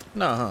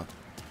 Nah, huh?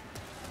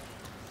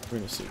 We're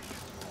gonna see.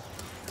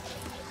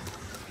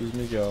 Excuse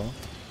me, y'all.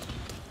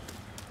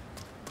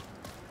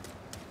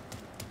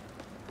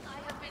 I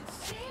have been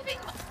saving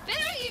my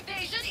fairy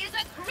evasion is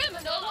a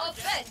criminal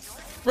offense.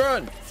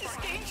 Run! This is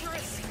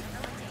dangerous.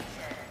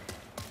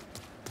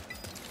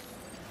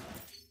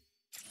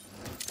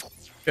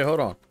 Okay, hold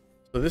on.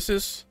 So this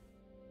is.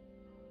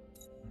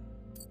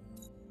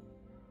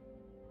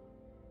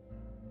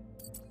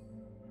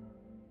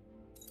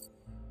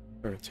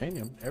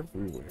 Titanium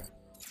everywhere.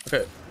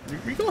 Okay,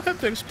 we gonna have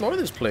to explore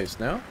this place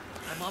now.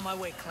 I'm on my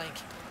way, Clank.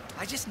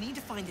 I just need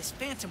to find this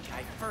Phantom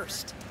guy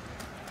first.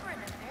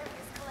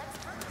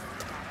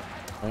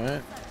 All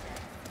right.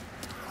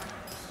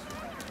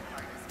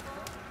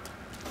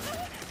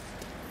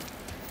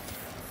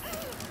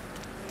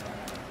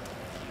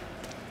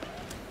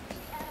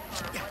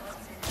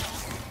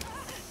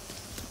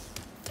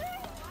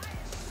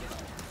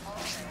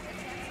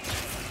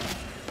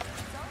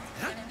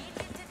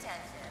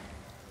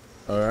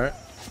 All right.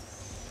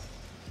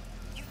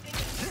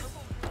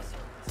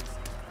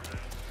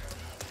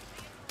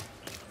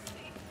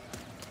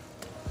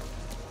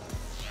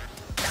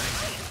 Do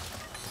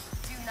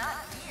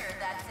not fear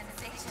that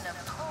sensation of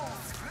cold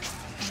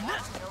scrutiny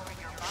washing over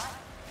your body.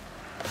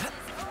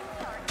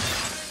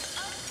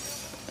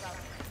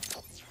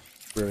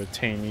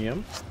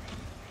 Titanium.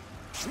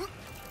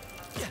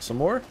 Some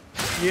more?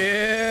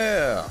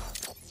 Yeah.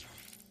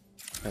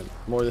 And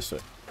more this way.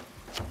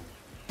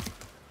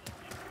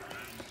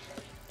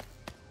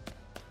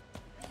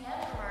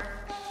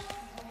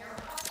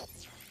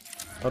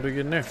 How do we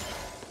get in there?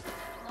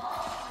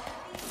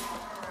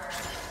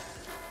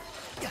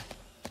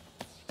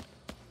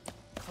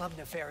 Club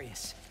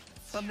Nefarious.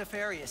 Club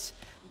Nefarious.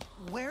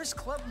 Where's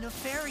Club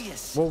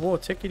Nefarious? Whoa,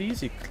 take it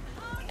easy.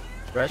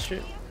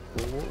 Ratchet.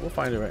 We'll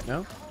find it right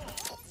now.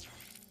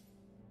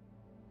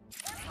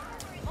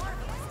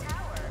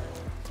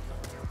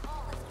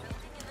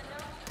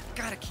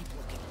 Gotta keep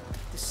looking.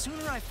 The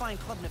sooner I find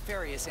Club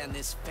Nefarious and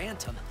this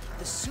Phantom,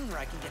 the sooner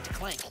I can get to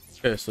Clank.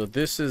 Okay, so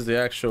this is the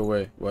actual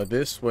way. While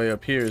this way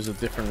up here is a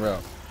different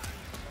route.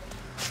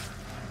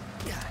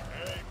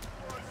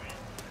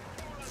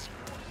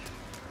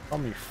 Call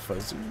me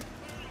fuzzy.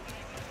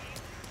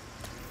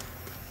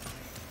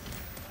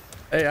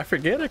 Hey, I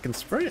forget I can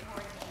sprint.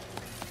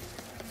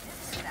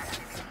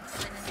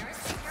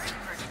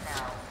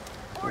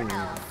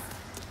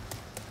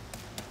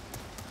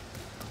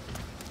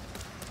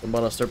 I'm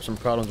about to stir some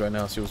problems right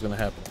now, see what's gonna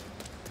happen.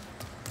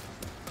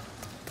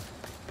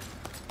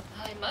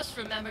 I must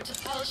remember to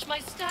polish my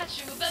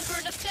statue of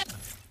Emperor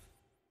Nefarious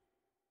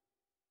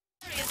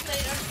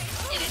later.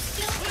 It is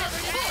still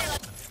covered in oil.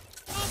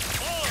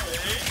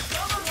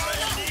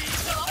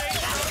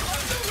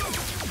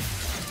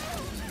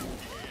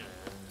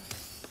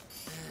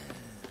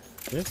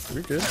 Yeah,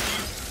 we're good.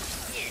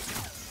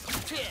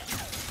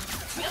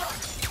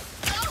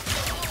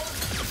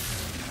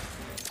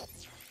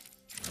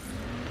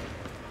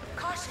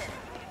 Caution!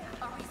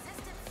 A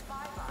resistant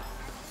spybot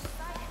has been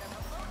sighted on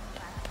the loading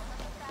platform of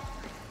the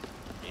factory.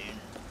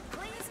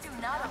 Please do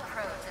not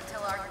approach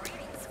until our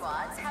greeting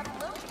squads have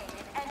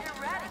located and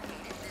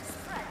eradicated this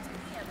threat to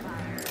the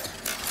Empire.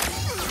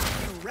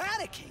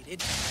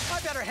 Eradicated?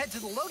 I better head to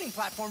the loading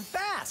platform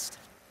fast.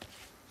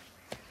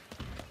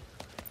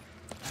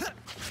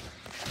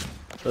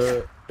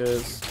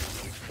 is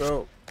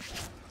go.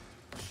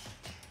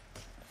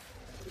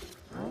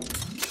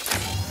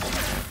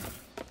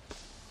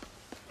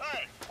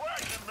 Hey,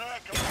 Wagon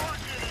Mac, I'm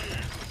working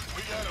here.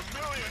 We got a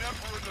million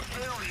Emperor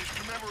Nefarious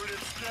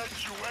commemorative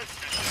statuettes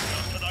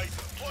out tonight,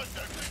 plus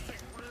that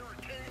missing rare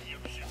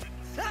arcanium shipment.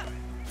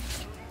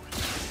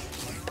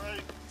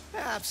 Right?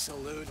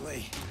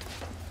 Absolutely.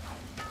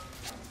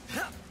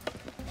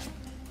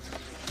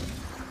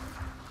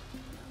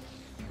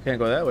 Can't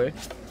go that way.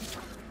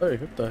 Hey,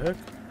 what the heck?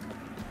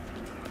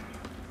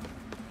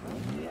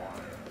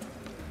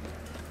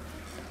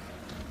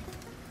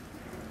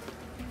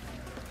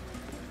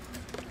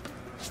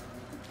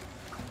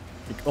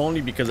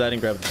 Only because I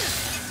didn't grab it.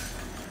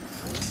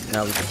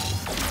 Now we can.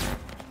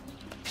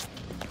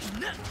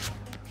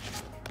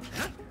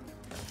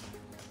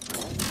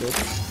 Good.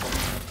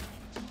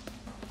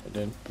 And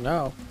then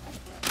now.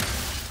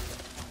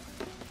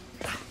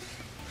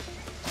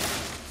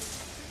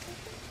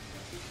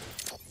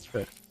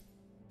 Okay.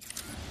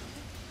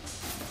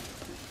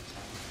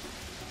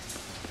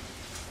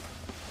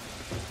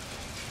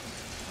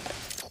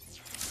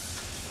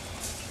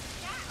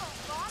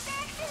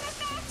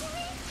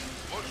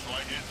 Looks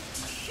like it.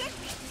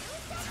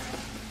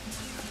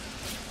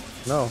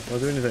 No, don't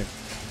do anything.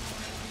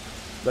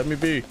 Let me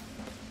be.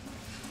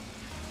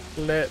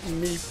 Let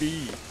me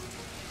be.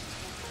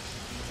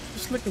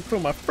 Just looking for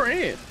my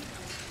friend.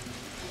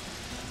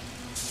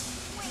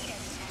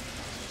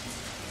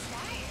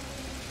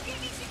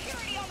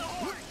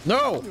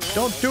 No,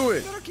 don't do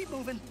it. Better keep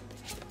moving.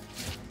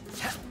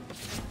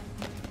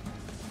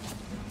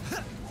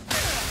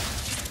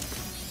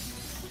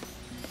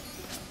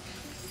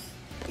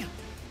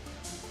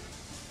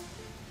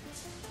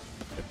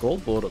 A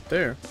gold bolt up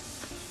there.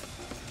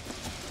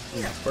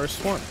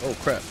 First one. Oh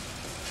crap.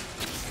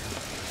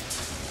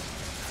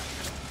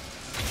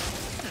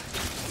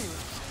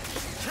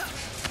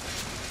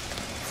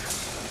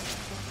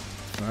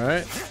 All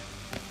right.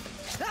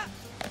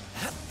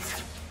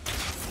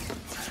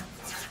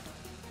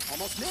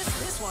 Almost missed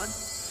this one.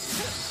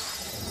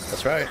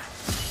 That's right.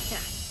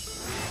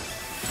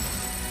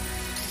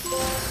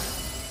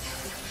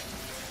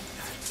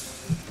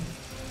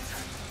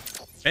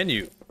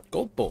 Menu.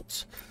 Gold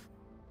bolts.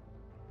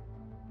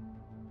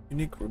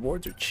 Unique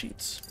rewards or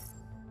cheats.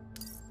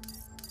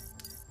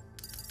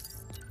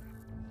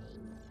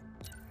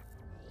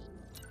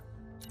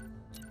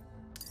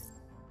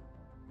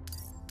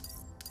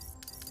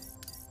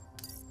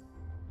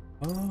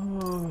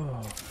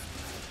 Oh,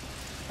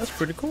 that's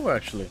pretty cool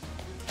actually.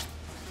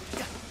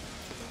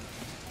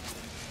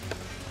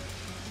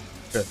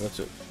 Okay, that's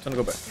it. Time to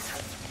go back.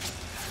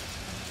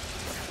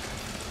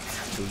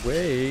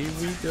 Away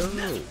we go.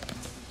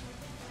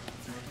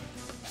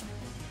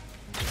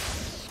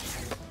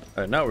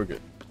 Alright, now we're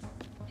good.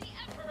 The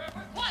Emperor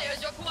requires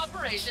your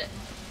cooperation.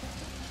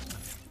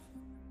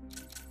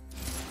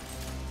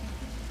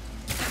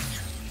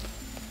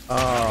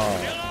 Oh.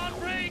 Still on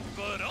break,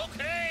 but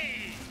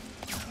okay.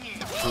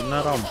 We're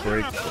not on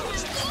break.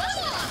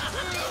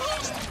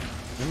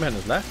 Your man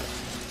is laughing.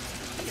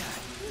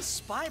 This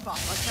spy bot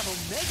must have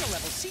Omega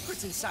level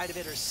secrets inside of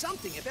it or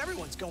something if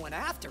everyone's going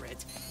after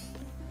it.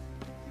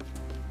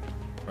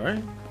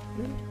 Alright.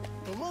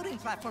 The loading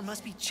platform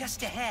must be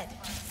just ahead.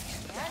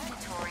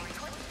 Mandatory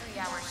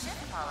 23-hour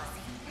shift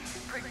policy.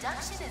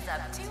 Production is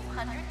up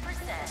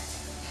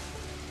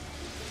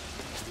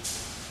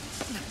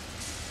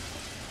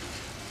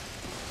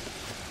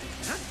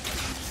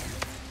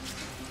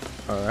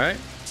 200%. Alright.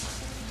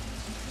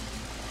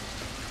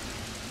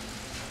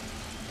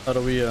 How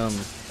do we I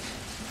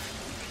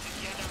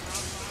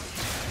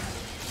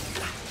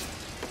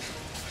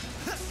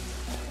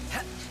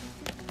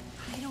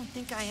don't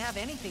think I have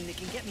anything that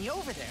can get me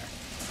over there.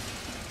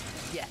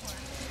 Yet.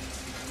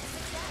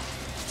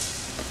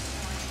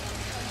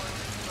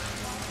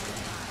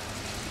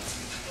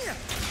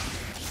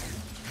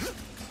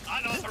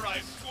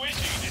 Unauthorized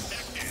squishing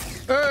detected.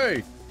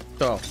 Hey!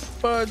 The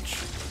fudge!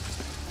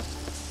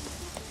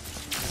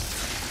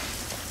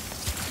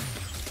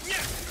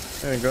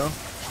 There you go.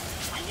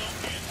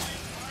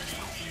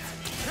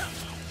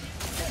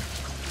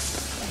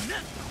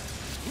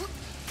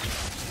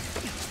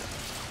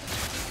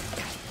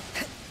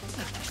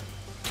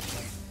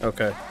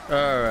 Okay.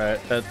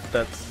 Alright.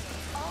 That's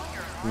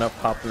enough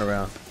hopping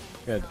around.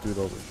 Gotta do it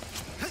over.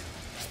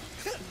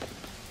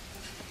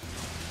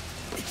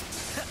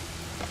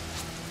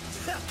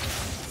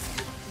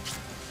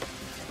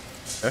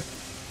 Okay.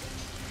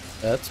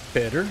 That's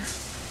better.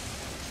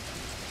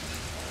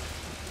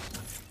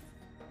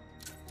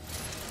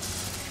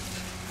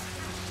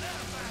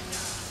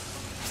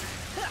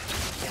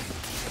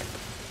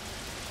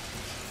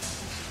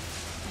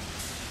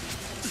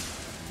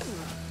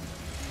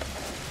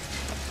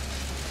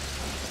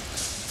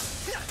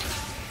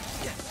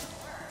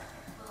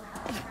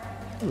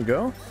 There we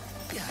go.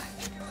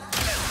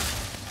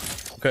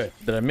 Okay,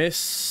 did I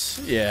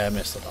miss? Yeah, I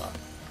missed a lot.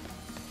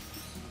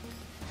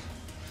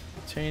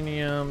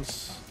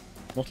 Titaniums.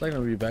 Most likely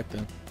I'll be back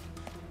then.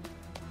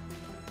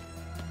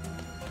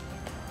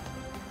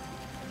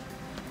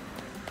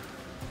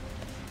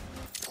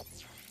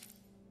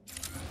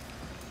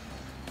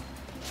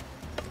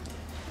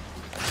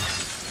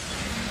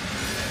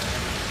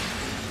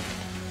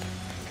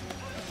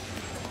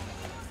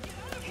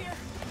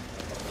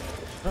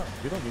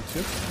 don't need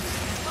to.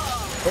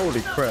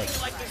 Holy crap.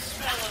 Like the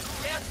smell of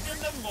death in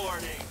the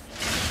morning.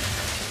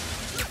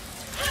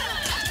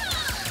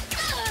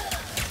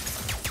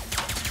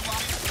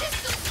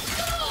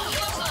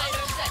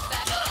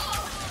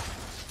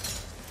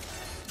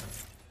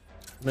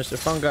 Mr.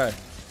 Fungi.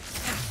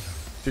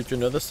 Shoot you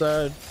another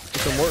side. Do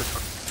some work.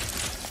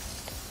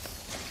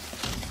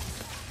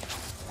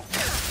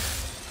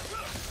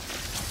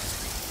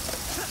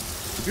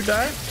 You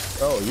die?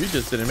 Oh, you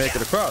just didn't make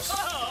it across.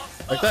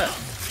 Like that.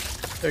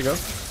 There you go.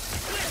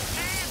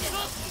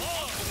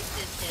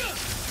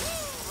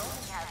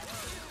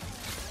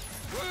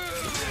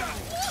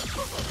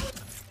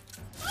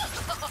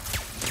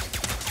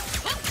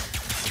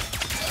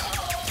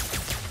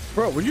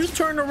 Bro, will you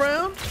turn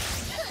around? The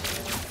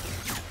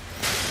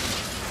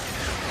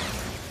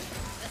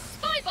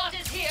spybot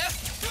is here.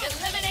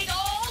 Eliminate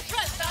all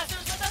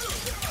trespassers with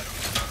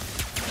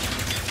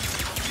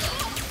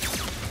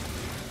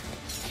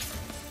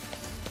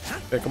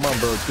a... Hey, come on,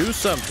 bro. Do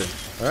something.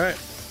 All right.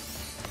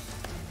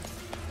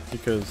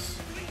 Because...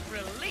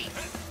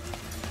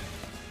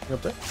 You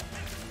up there?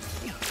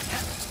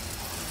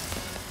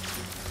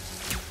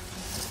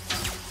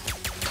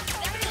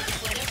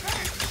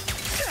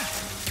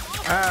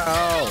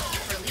 Ow!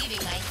 For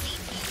leaving my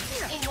CP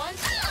in one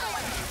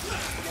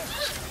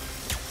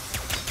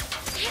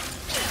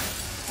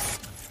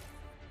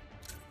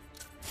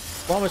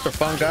Come on, Mr.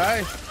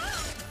 Fungi.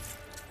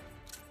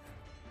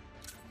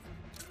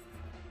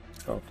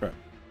 Oh, crap.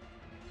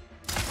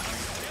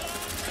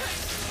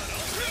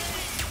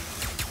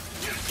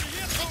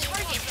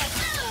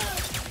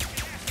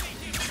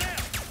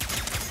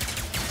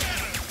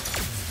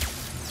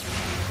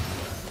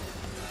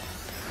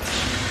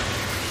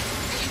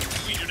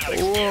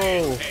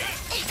 Whoa.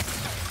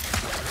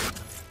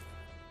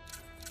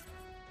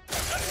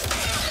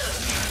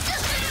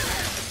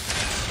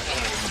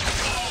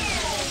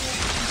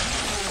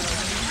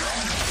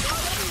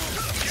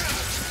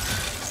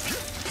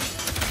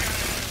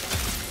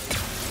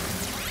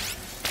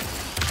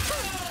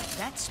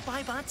 That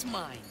spybot's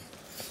mine.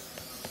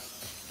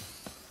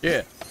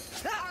 Yeah.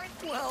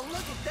 Well, look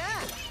at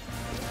that.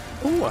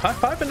 Ooh, a high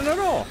five and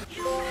another all.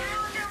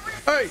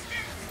 Hey.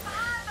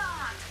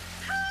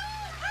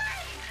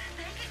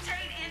 They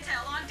contain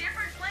intel on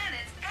different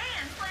planets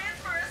and plans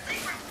for a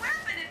secret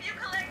weapon if you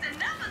collect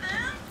enough of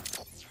them.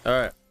 All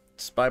right.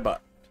 Spybot.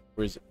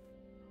 Where is it?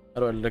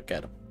 How do I look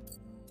at him?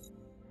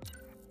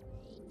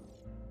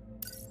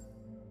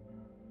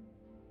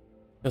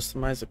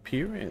 Customize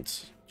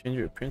appearance. Change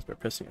your appearance by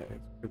pressing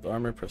equipped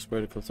armor. Press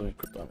square to customize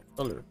equipped armor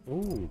color.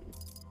 Ooh.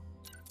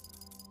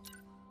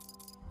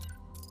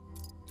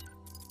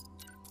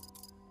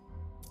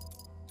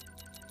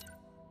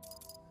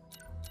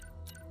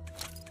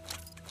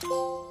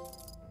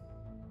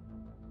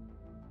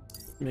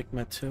 Make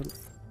my tilt.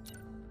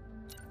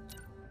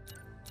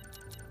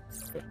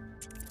 Okay.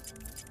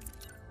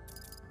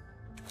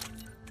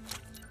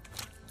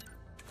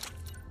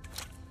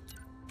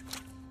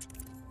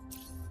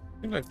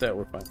 I think like that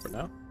we're fine for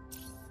now.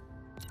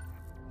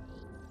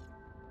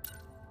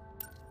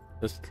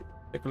 Let's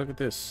take a look at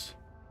this.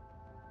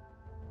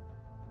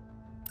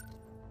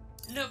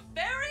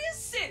 Nefarious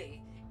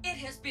City. It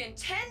has been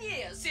 10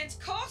 years since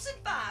Corson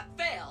 5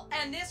 fell,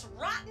 and this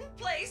rotten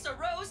place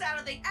arose out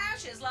of the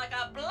ashes like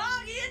a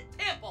blogged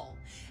pimple.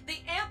 The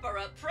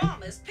Emperor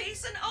promised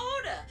peace and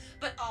order,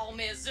 but all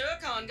Ms.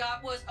 Zircon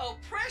got was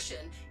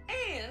oppression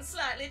and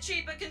slightly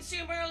cheaper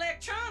consumer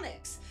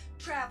electronics.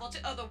 Travel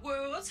to other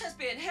worlds has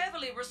been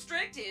heavily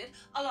restricted,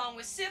 along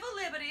with civil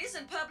liberties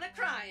and public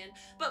crying.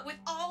 But with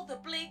all the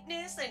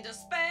bleakness and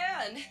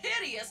despair and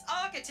hideous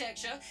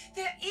architecture,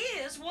 there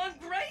is one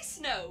grace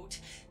note.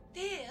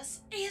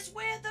 This is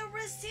where the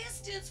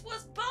Resistance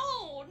was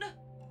born.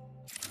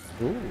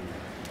 Ooh,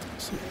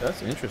 see,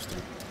 that's interesting.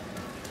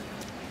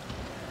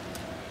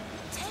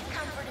 Take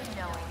comfort in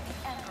knowing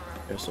the Emperor.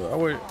 Okay, so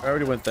I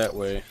already went that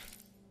way.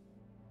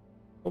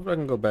 Hopefully I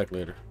can go back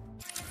later.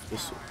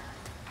 This way.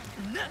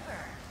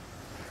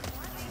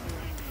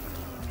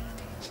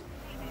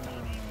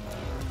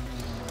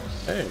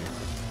 Hey,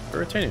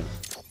 Irritating.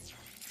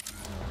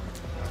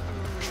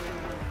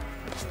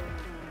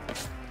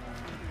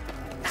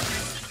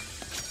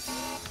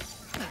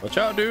 Watch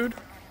out, dude.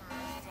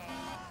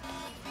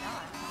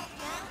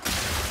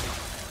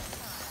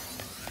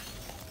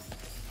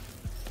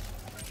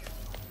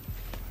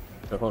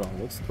 Okay, hold on.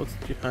 What's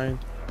behind?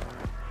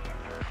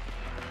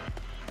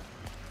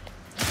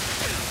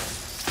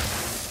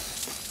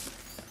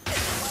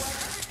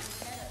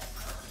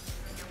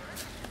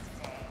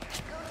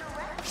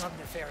 Club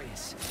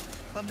Nefarious.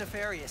 Club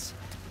Nefarious.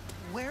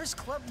 Where's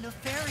Club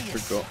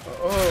Nefarious?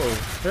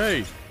 Oh,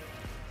 hey.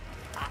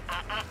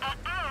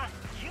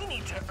 You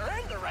need to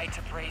earn the right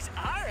to praise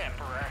our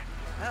Emperor.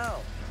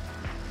 Oh,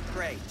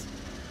 great.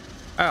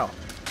 Ow.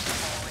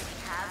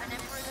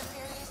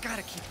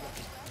 Gotta keep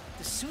looking.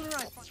 The sooner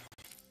I find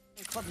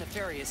Club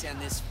Nefarious and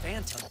this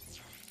Phantom,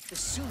 the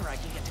sooner I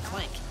can get to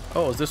Clank.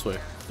 Oh, it's this way.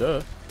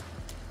 Duh.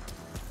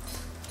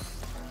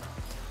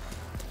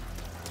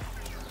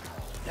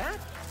 That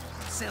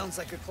sounds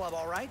like a club,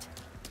 all right.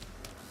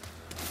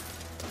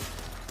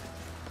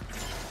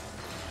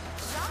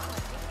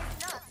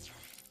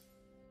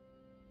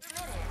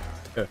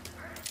 Okay.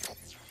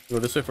 Go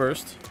this way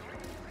first.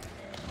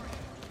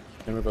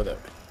 Then we go that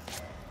way.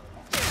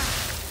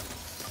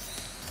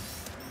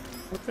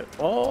 Look at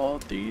all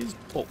these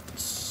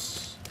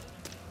bolts.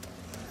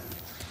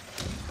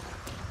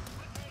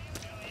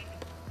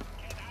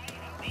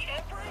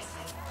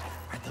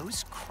 Are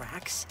those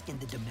cracks in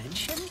the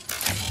dimension?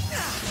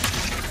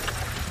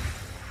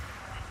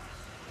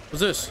 What's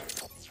this?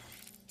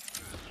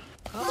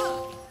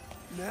 Oh,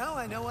 now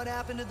I know what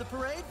happened to the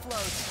parade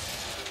floats.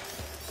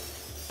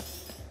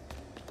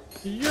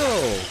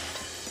 Yo!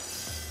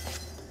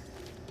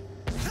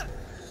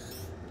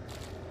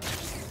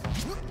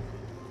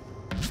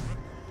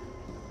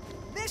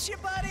 Miss you,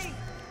 buddy!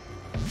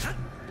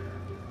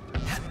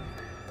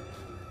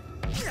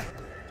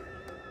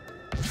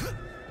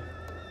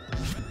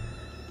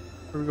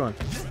 Where are we going?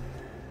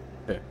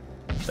 Okay,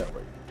 that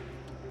way.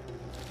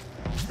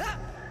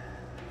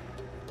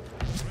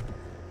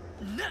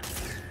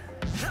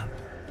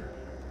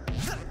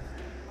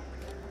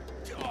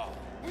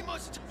 We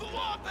must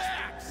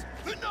Lombax,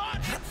 the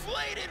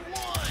non-inflated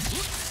one.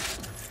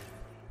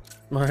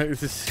 My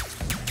this.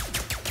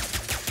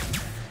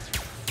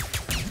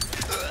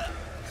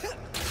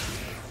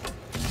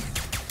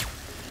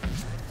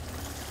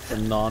 The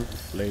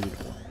non-inflated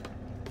one.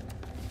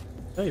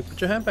 Hey,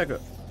 put your hand back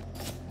up.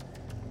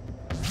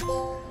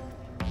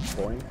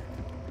 Boing.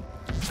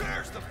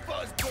 There's the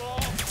fuzzball.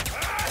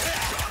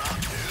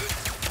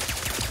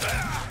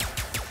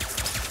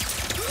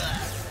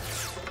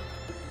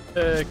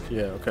 Heck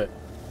yeah, okay.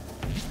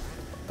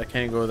 I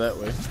can't go that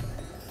way.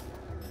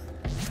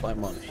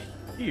 Climb on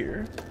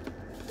here.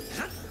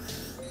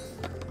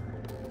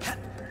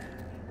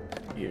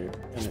 Here.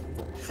 And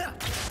then.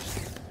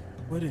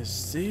 What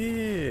is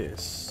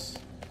this?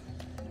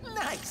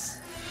 Nice.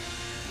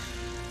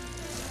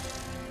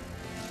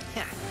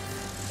 And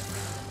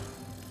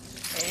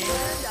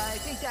I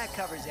think that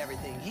covers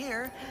everything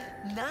here.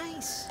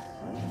 Nice.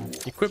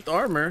 Equipped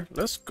armor.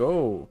 Let's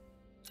go.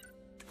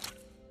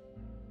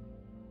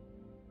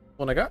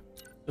 One I got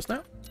just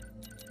now.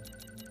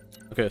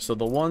 Okay, so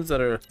the ones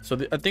that are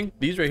I think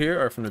these right here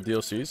are from the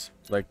DLCs,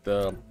 like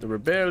the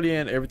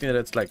rebellion, everything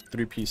that's like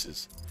 3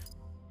 pieces.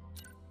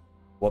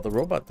 While the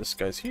robot, this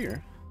guy's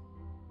here.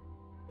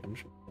 I'm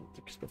sure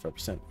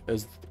 5%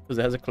 because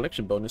it has a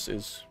collection bonus.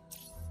 It's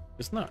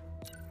not.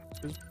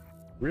 It's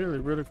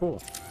really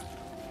cool.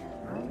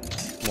 Come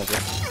on, bro.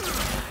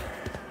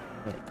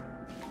 Right.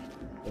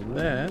 And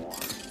that.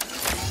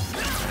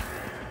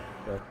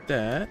 Got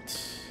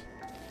that.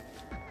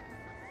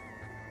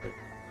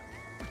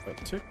 That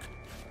tick.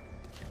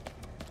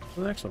 What's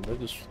the next one? Did I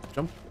just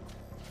jump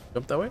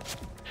that way?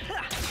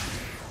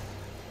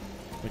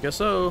 I guess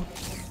so.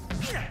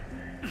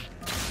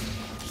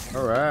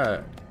 All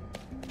right.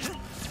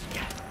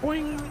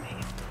 Boing.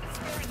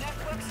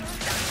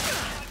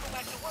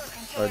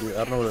 Oh, dude, I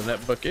don't know what a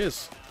netbook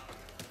is.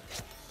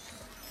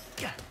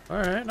 All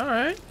right, all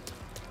right.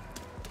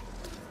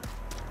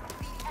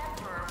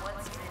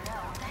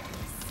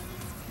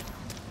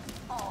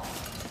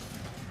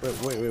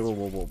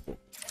 Whoa.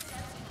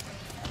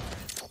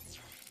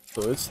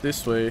 So it's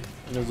this way, and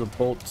there's a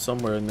bolt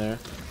somewhere in there.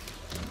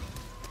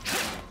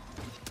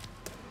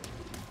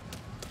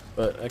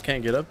 But I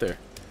can't get up there.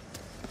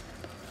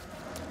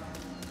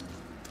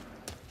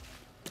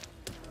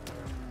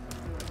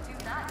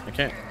 I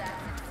can't.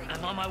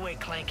 I'm on my way,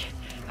 Clank.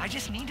 I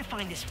just need to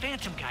find this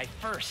phantom guy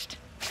first.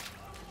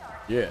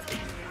 Yeah.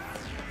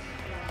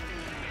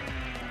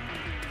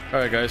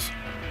 Alright, guys.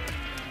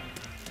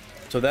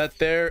 So that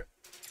there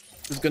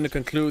is going to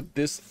conclude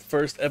this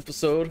first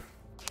episode.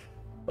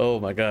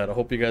 Oh my god, I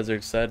hope you guys are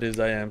excited as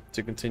I am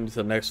to continue to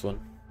the next one.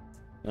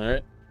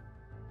 Alright.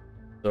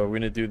 So we're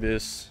going to do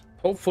this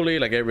hopefully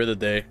like every other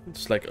day.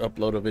 Just like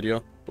upload a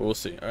video. But we'll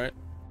see. Alright.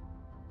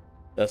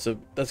 That's going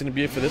to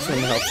be it for this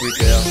one. I'll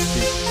freak out.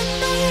 Peace.